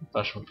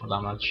 Това ще го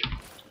продам, значи.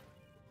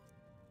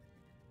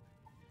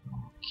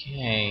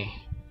 Окей.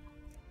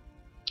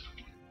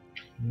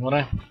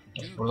 Добре,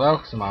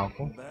 продавах се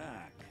малко.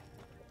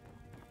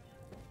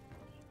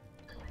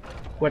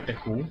 Което е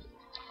хубаво.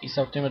 И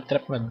сега отиваме да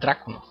трепаме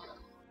дракона.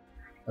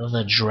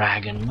 The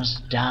dragon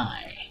must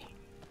die.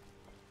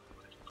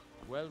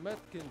 Well met,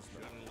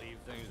 kinsman. Shouldn't leave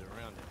things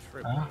around to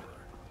trip.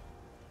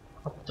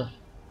 What the...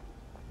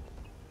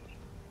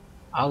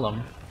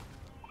 Алъм?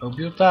 Кой е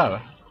убил тая, бе?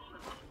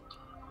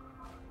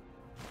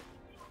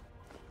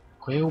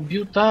 Кой е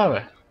убил тая,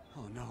 бе?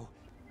 Oh no.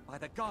 By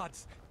the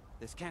gods,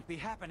 this can't be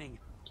happening.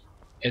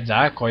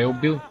 Да, кой е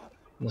убил?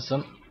 Не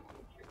съм...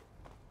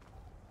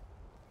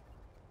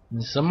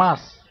 Не съм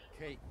аз.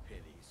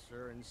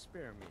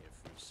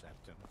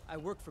 I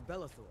work for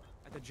Belethor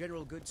at the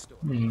general goods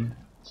store.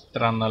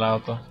 Странна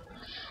работа.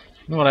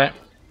 Добре.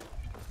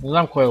 Не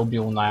знам кой е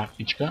убил ная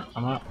пичка,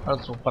 ама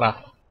да се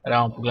оправя.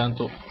 Реално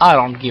погледнато, I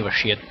don't give a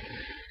shit.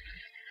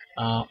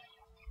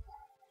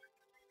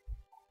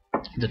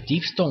 The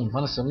Thief Stone,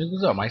 това не съм ли го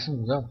взел? Май съм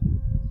го взел.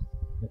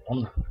 Не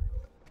помня.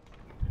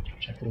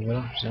 Ще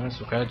проверя. Ще ме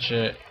се окаже,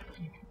 че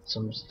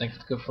съм с някакъв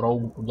такъв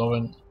ролго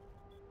подобен.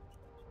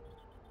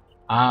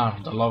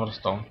 The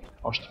Lover Stone.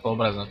 Още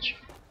по-добре, значи.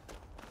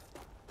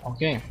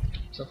 Окей.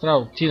 Сега трябва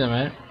да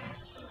отидеме.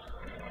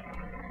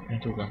 И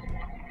тука.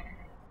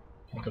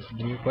 Някакъв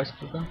други квест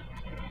тука.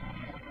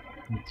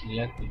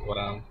 Митилет и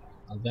Коран.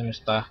 На две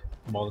места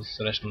мога да се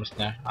срещнем с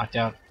нея.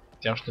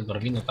 Тя ще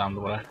върви на там,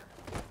 добре.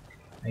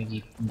 И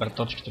ги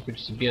браточките,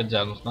 които се бият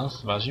заедно с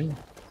нас, важим.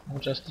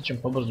 Може аз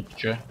тичам по-бързо по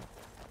човек.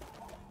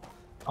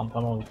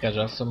 Това мога да ви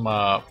кажа, аз съм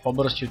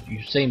по-бърз от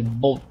Юсейн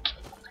Болт.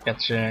 Така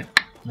че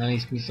не е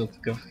смисъл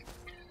такъв.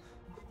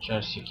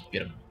 Ще си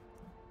екипирам.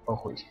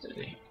 По-хубави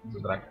стрели за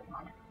дракона.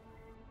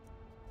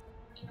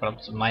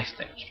 Правда съм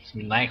най-стели, ще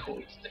сме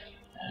най-хубавите стрели.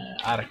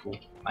 Аре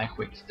хубаво,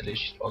 най-хубавите стрели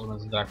ще използваме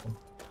за дракон.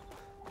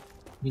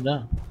 И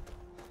да.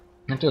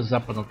 Ето е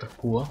западната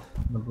кула,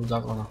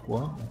 наблюдателна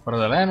кула.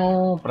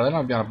 Определено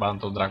бя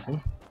нападната от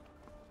дракон.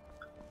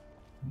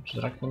 Че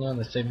дракона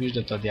не се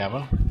вижда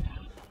тъдява.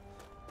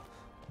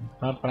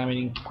 Това правим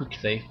един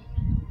quick save.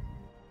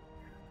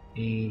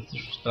 И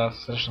също трябва да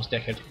се срещна с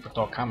тях ето по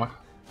този камък.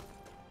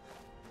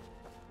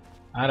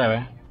 Аре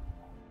бе.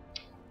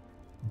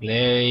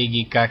 Глей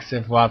ги как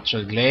се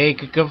влачат, глей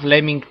какъв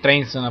леминг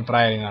трейн са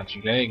направили,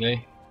 значи,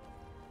 глей.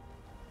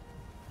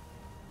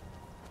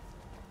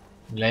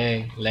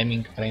 Глей,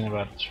 леминг трейн,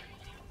 братче.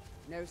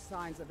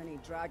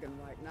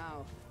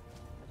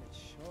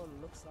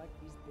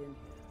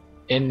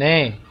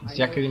 Не,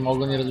 всякъде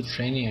мога ни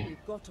разрушение.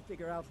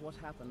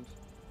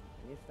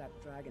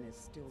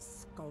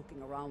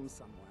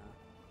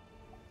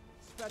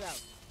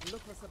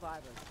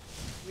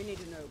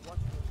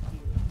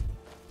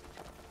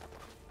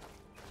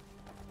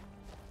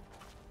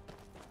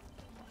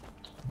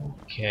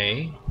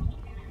 Окей.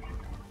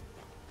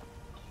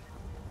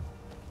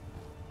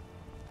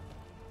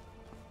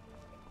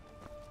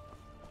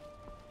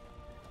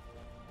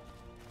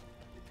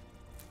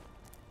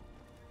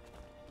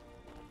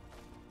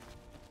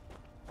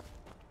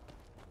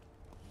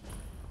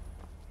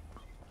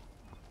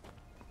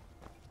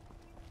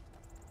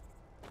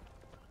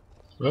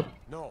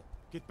 No,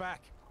 get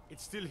back.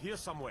 It's still here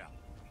somewhere.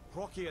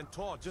 Rocky and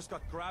Tor just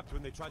got grabbed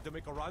when they tried to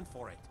make a run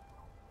for it.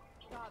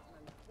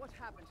 Guardsman, what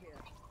happened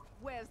here?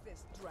 Where's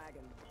this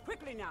dragon?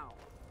 Quickly now!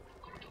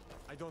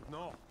 I don't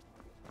know.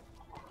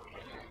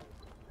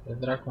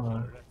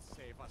 Дракона.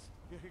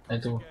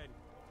 Ето.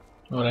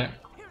 Добре.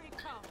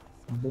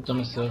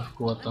 Бутаме се в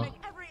кулата.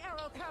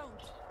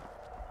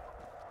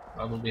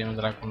 Да добием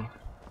дракона.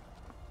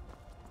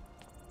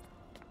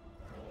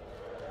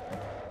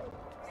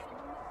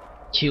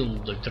 Kill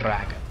the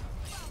dragon.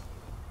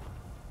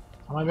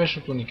 Ама беше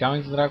от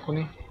уникалните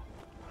дракони.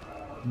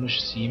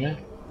 Имаше си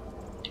име.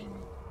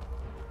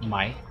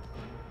 Май.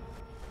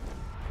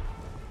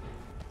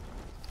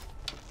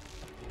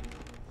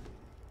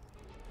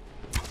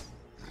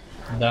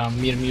 Да,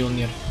 Мир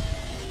Милнир.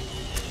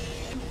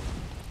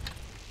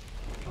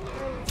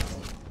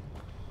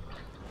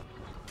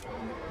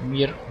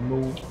 Мир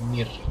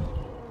Милнир.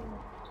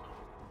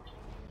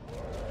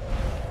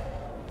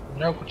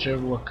 Жалко, че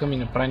лъка ми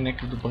направи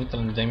някакъв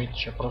допълнителен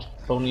демидж, а просто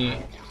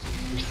пълни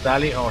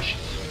кристали. О, шит.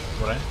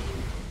 Добре.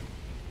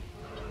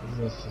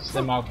 За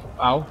съвсем малко.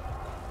 Ау.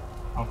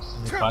 Малко се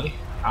запалих.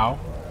 Ау.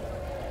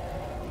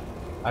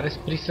 Аре,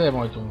 спри се,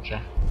 моето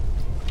момче.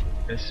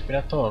 Къде се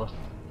спря това?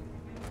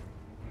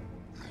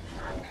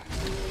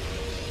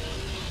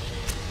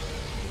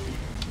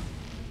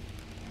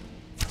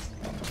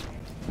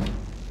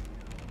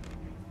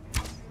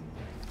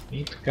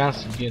 И така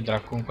се бие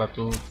дракон,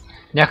 когато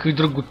някой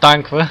друг го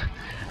танква,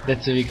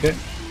 деца вика.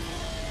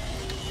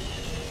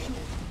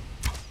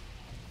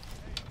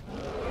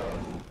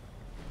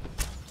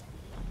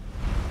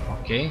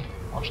 Окей,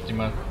 още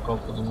има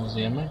колко да му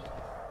вземе.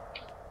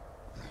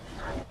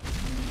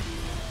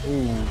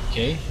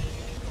 Окей.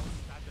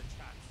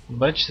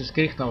 Добре, че се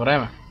скрих на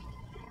време.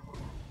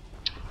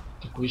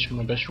 Ако виж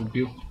ме беше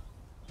убил.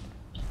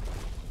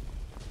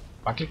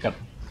 Пак ли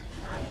катна?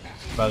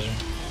 Важен.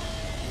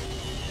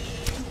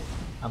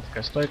 А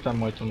така, стой там,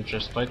 моето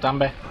момче, стой там,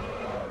 бе.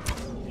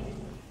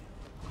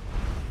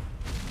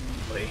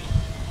 Добре.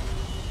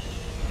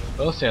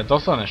 Това се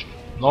ядосва нещо.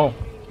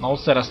 Много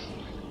се раз...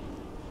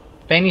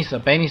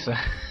 Пениса.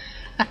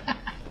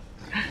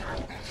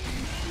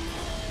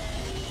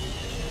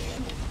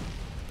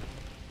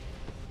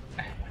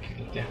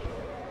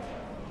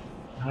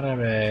 Аре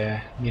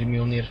бе,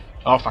 Мир.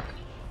 О, фак.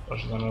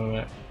 Точно да ме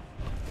бе...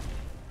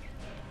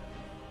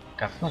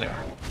 Кацна ли бе?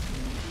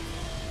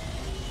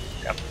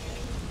 Кацна.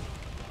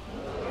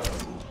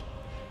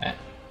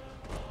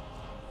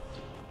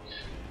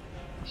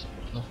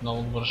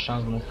 Много добър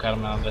шанс да му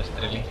вкараме на 2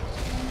 стрели.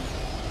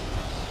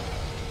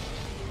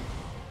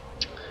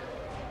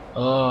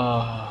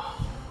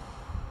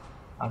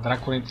 А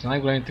драконите са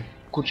най-големите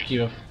кучки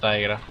в тази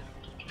игра.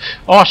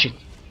 О, шит!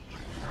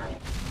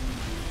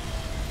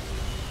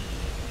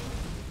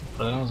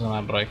 Определено за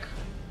една бройка.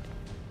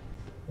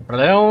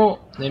 Определено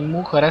не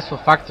му харесва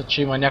факта,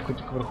 че има някой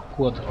тук върху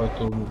кулата,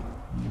 който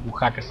го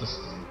хака с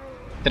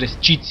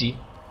тресчици.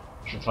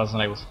 Защото това за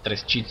него са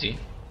тресчици.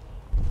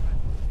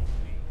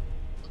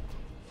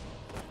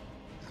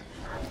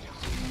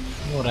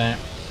 Добре.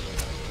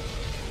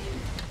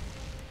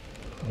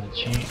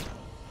 Значи...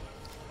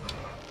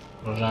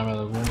 Продължаваме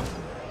да го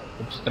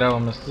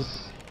обстрелваме с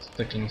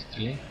стъклени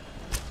стрели.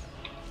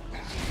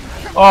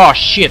 О,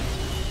 шит!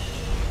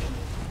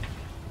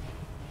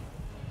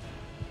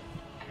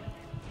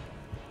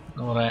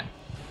 Добре.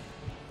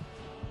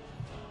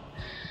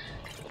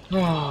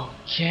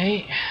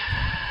 Окей.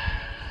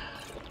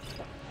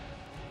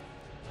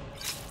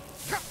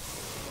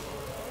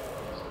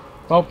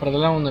 Това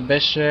определено не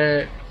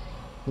беше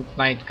от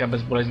най-така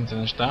безболезните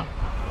неща.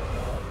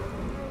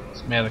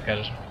 Смея да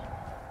кажа.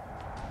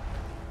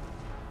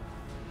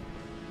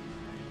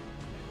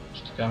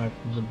 Ще така ме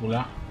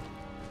заболя.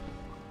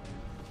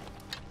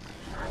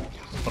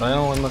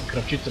 Определено има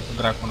кръвчица по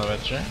дракона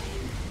вече.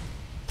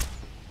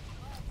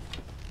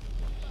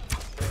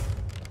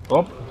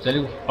 Оп, цели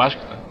го в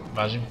пашката.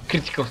 Важим.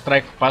 Critical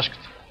strike в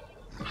пашката.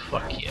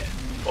 Fuck yeah.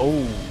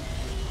 Оу.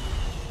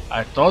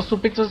 А то се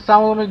опитва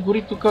само да ме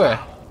гори тук, бе.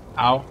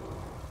 Ау.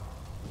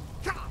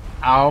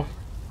 Ау.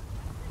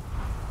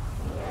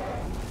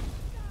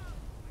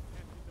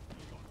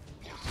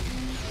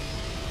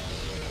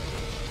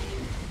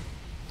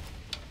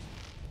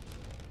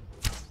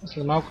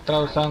 След малко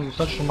трябва да остане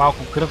достатъчно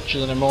малко кръв, че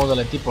да не мога да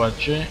лети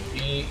повече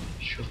и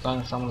ще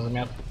остане само на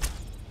земята.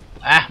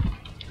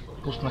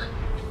 Пуснах.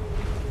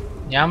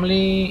 Нямам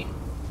ли...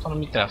 Това не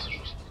ми трябва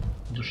всъщност.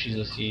 Души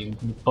да си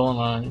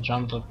допълна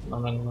джамта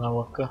на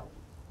лъка.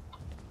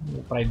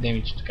 Да прави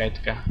демидж така и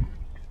така.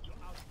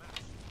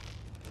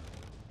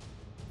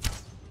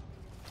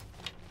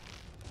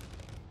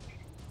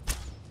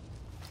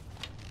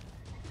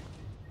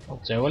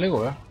 Оцела ли го,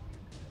 бе?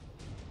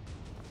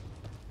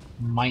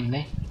 Май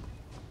не.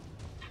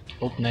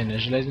 Оп, не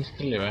железни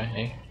стрели,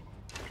 бе,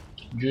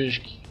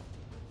 Джуешки.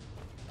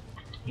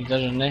 И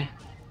даже не.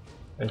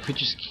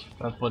 Елфически.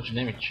 Правят повече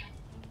демидж.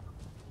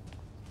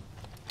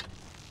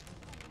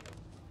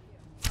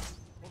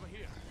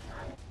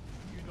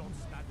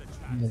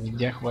 Не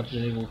видях обаче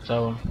да го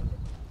оцелвам.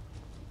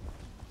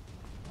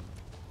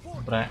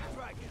 Добре.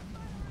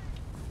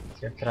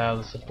 Сега трябва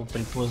да се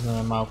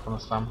поприплъзнем малко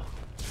насам.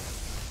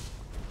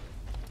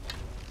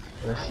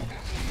 Къде си?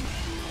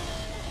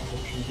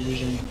 Точно да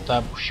виждам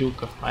тази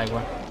пошилка.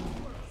 Айгла.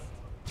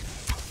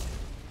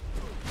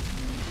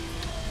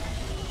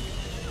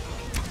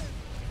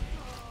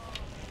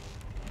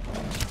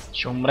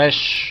 Ще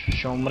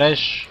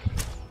умреш.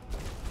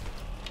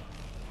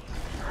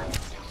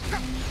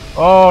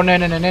 О, не.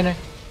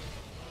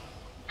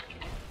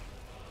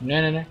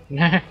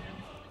 Не.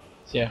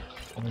 Сега,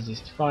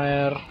 resist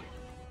fire.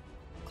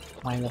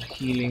 Minor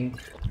healing.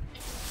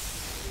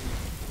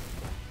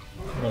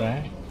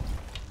 Добре.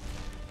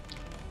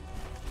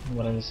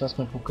 Добре, сега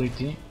сме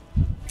покрити.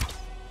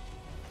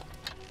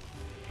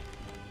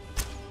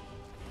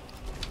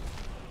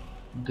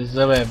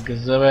 Газа бе,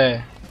 газа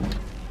бе.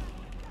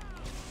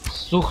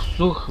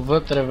 Сух,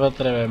 вътре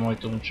бе,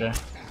 моето момче.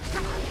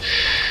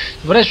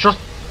 Добре,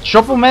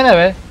 шо по мене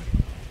бе?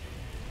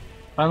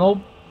 Това е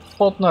много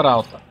потна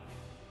работа.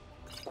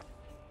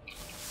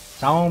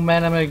 Само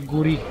мене ме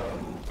гори.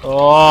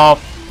 О,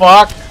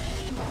 фак!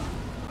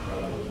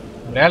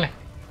 Умря ли?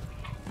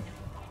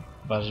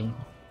 Важим.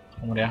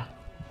 Умря.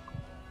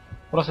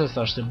 Просто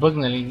сега ще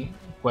бъгне ли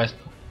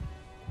квеста?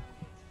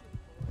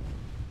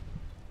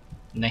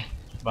 Не,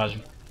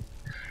 важим.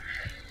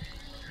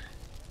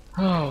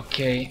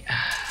 Окей.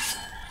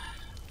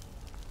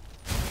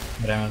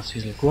 Време да се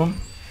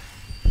излекувам.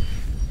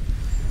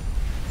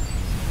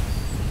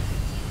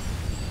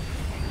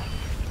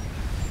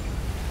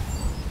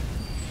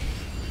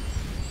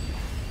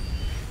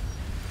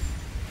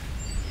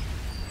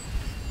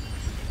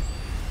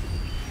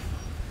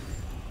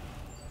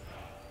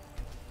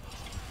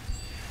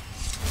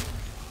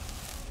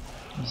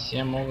 И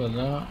сега мога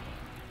да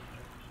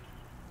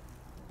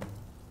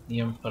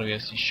имам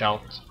първия си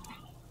шаут.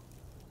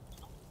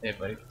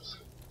 Фейворит.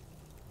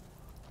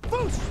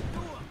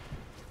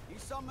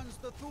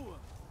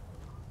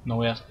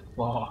 Много ясно.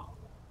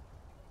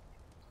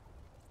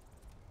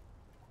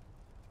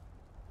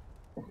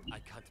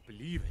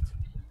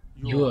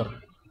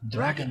 You're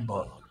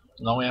Dragonborn.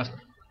 Много ясно.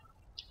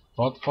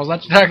 Какво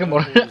значи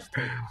Dragonborn?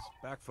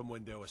 Back from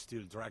when there were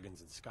still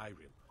dragons in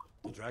Skyrim,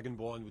 the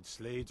Dragonborn would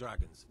slay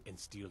dragons and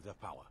steal their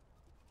power.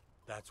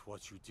 That's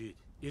what you did,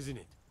 isn't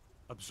it?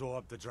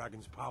 Absorb the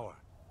dragon's power.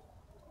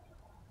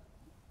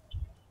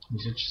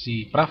 Мисля, че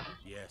си прав.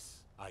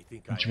 Yes, I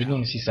think I Очевидно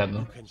не си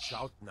седнал. You can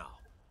shout now.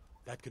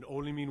 That can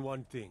only mean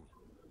one thing.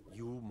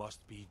 You must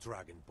be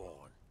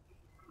Dragonborn.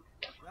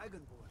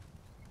 Dragonborn?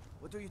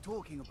 What are you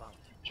talking about?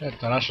 Чай,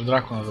 тараше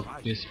дракона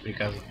да си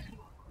приказва.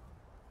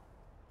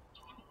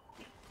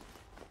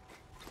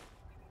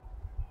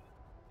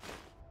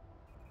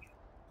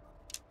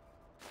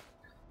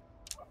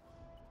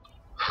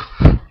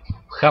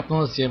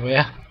 Хапнал си е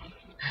бая.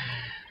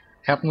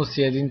 Хапнал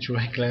си един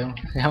човек, гледам.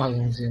 Няма да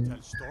му взема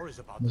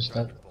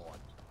нещата.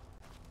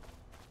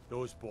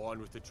 Those born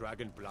with the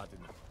dragon blood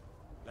in them,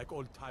 like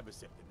old Tiber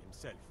Septim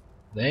himself.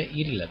 Да е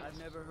Ирлет. I've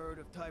never heard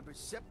of Tiber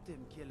Septim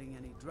killing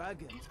any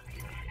dragons.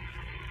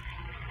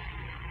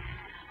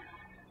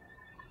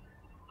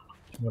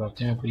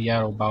 Вратиме при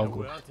Ярл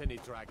Балгов.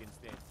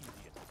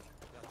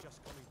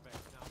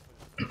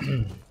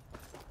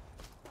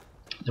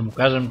 Да му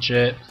кажем,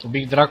 че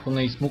убих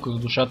дракона и смуках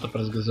душата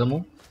през газа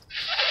му.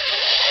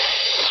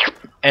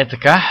 Е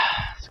така,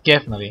 с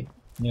кеф, нали?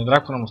 Ние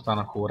дракона му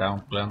стана хубаво,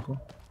 реално погледнато.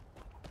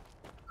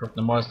 Защото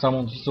не може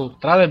само да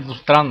трябва да е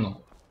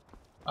двустранно.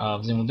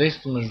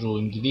 Взаимодействието между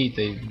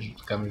индивидите и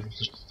между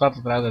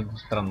съществата трябва да е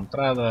двустранно.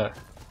 Трябва да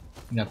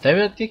и на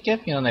тебе да ти е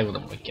кеф, и на него да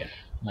му е кеф.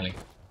 Нали?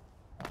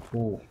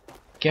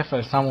 Кефа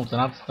е само от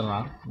едната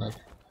страна.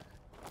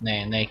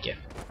 Не е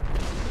кеф.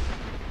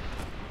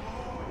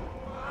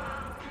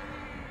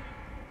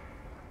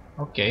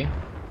 Окей.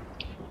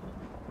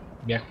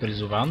 Бях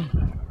призован.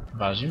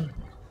 Важим.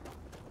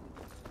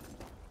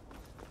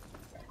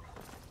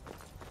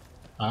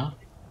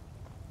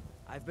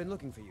 I've been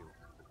looking for you.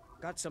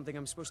 Got something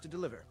I'm supposed to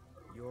deliver.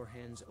 Your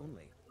hands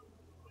only.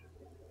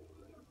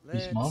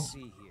 Let's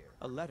see here.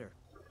 A letter.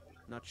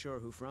 Not sure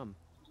who from.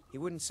 He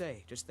wouldn't say,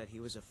 just that he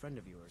was a friend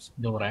of yours.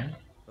 Добре.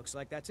 Looks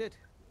like that's it.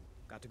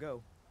 Got to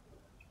go.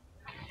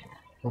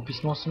 Какво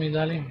писмо са ми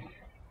дали?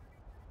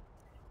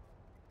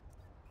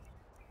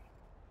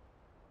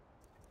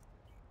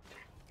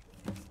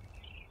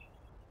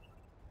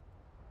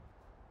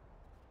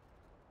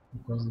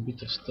 Because the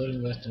bit of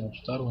stirring western of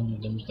Star when you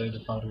demonstrate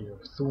the power of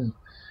your Thune.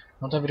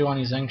 Not everyone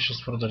is anxious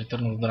for the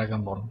return of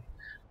Dragonborn.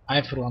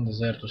 I for one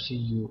desire to see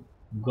you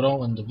grow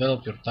and develop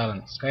your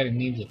talent. Skyrim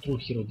needs a true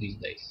hero these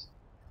days.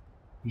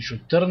 You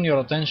should turn your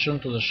attention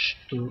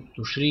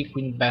to Shree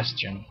Queen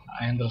Bastion.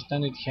 I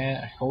understand it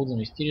holds a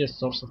mysterious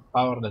source of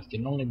power that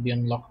can only be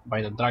unlocked by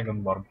the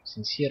Dragonborn.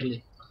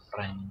 Sincerely,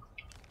 friend.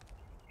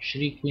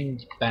 Shree Queen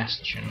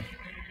Bastion.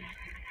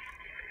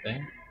 Okay.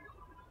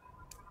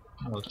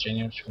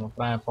 Значение, ще го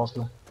направим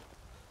после.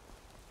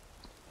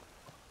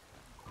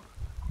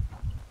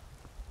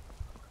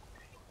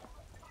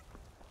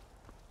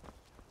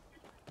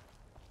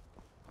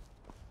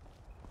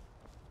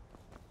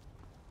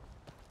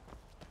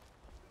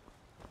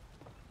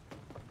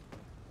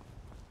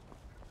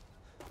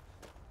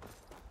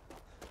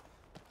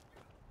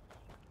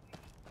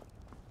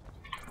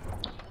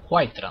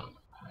 Whiterun.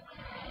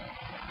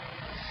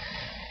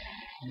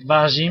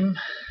 Важим.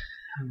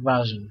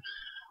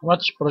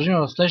 Обаче ще продължим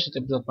в следващите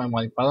епизод, мои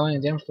млади падали.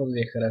 Надявам се да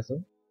ви е харесал.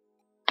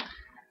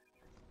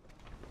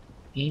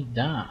 И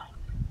да.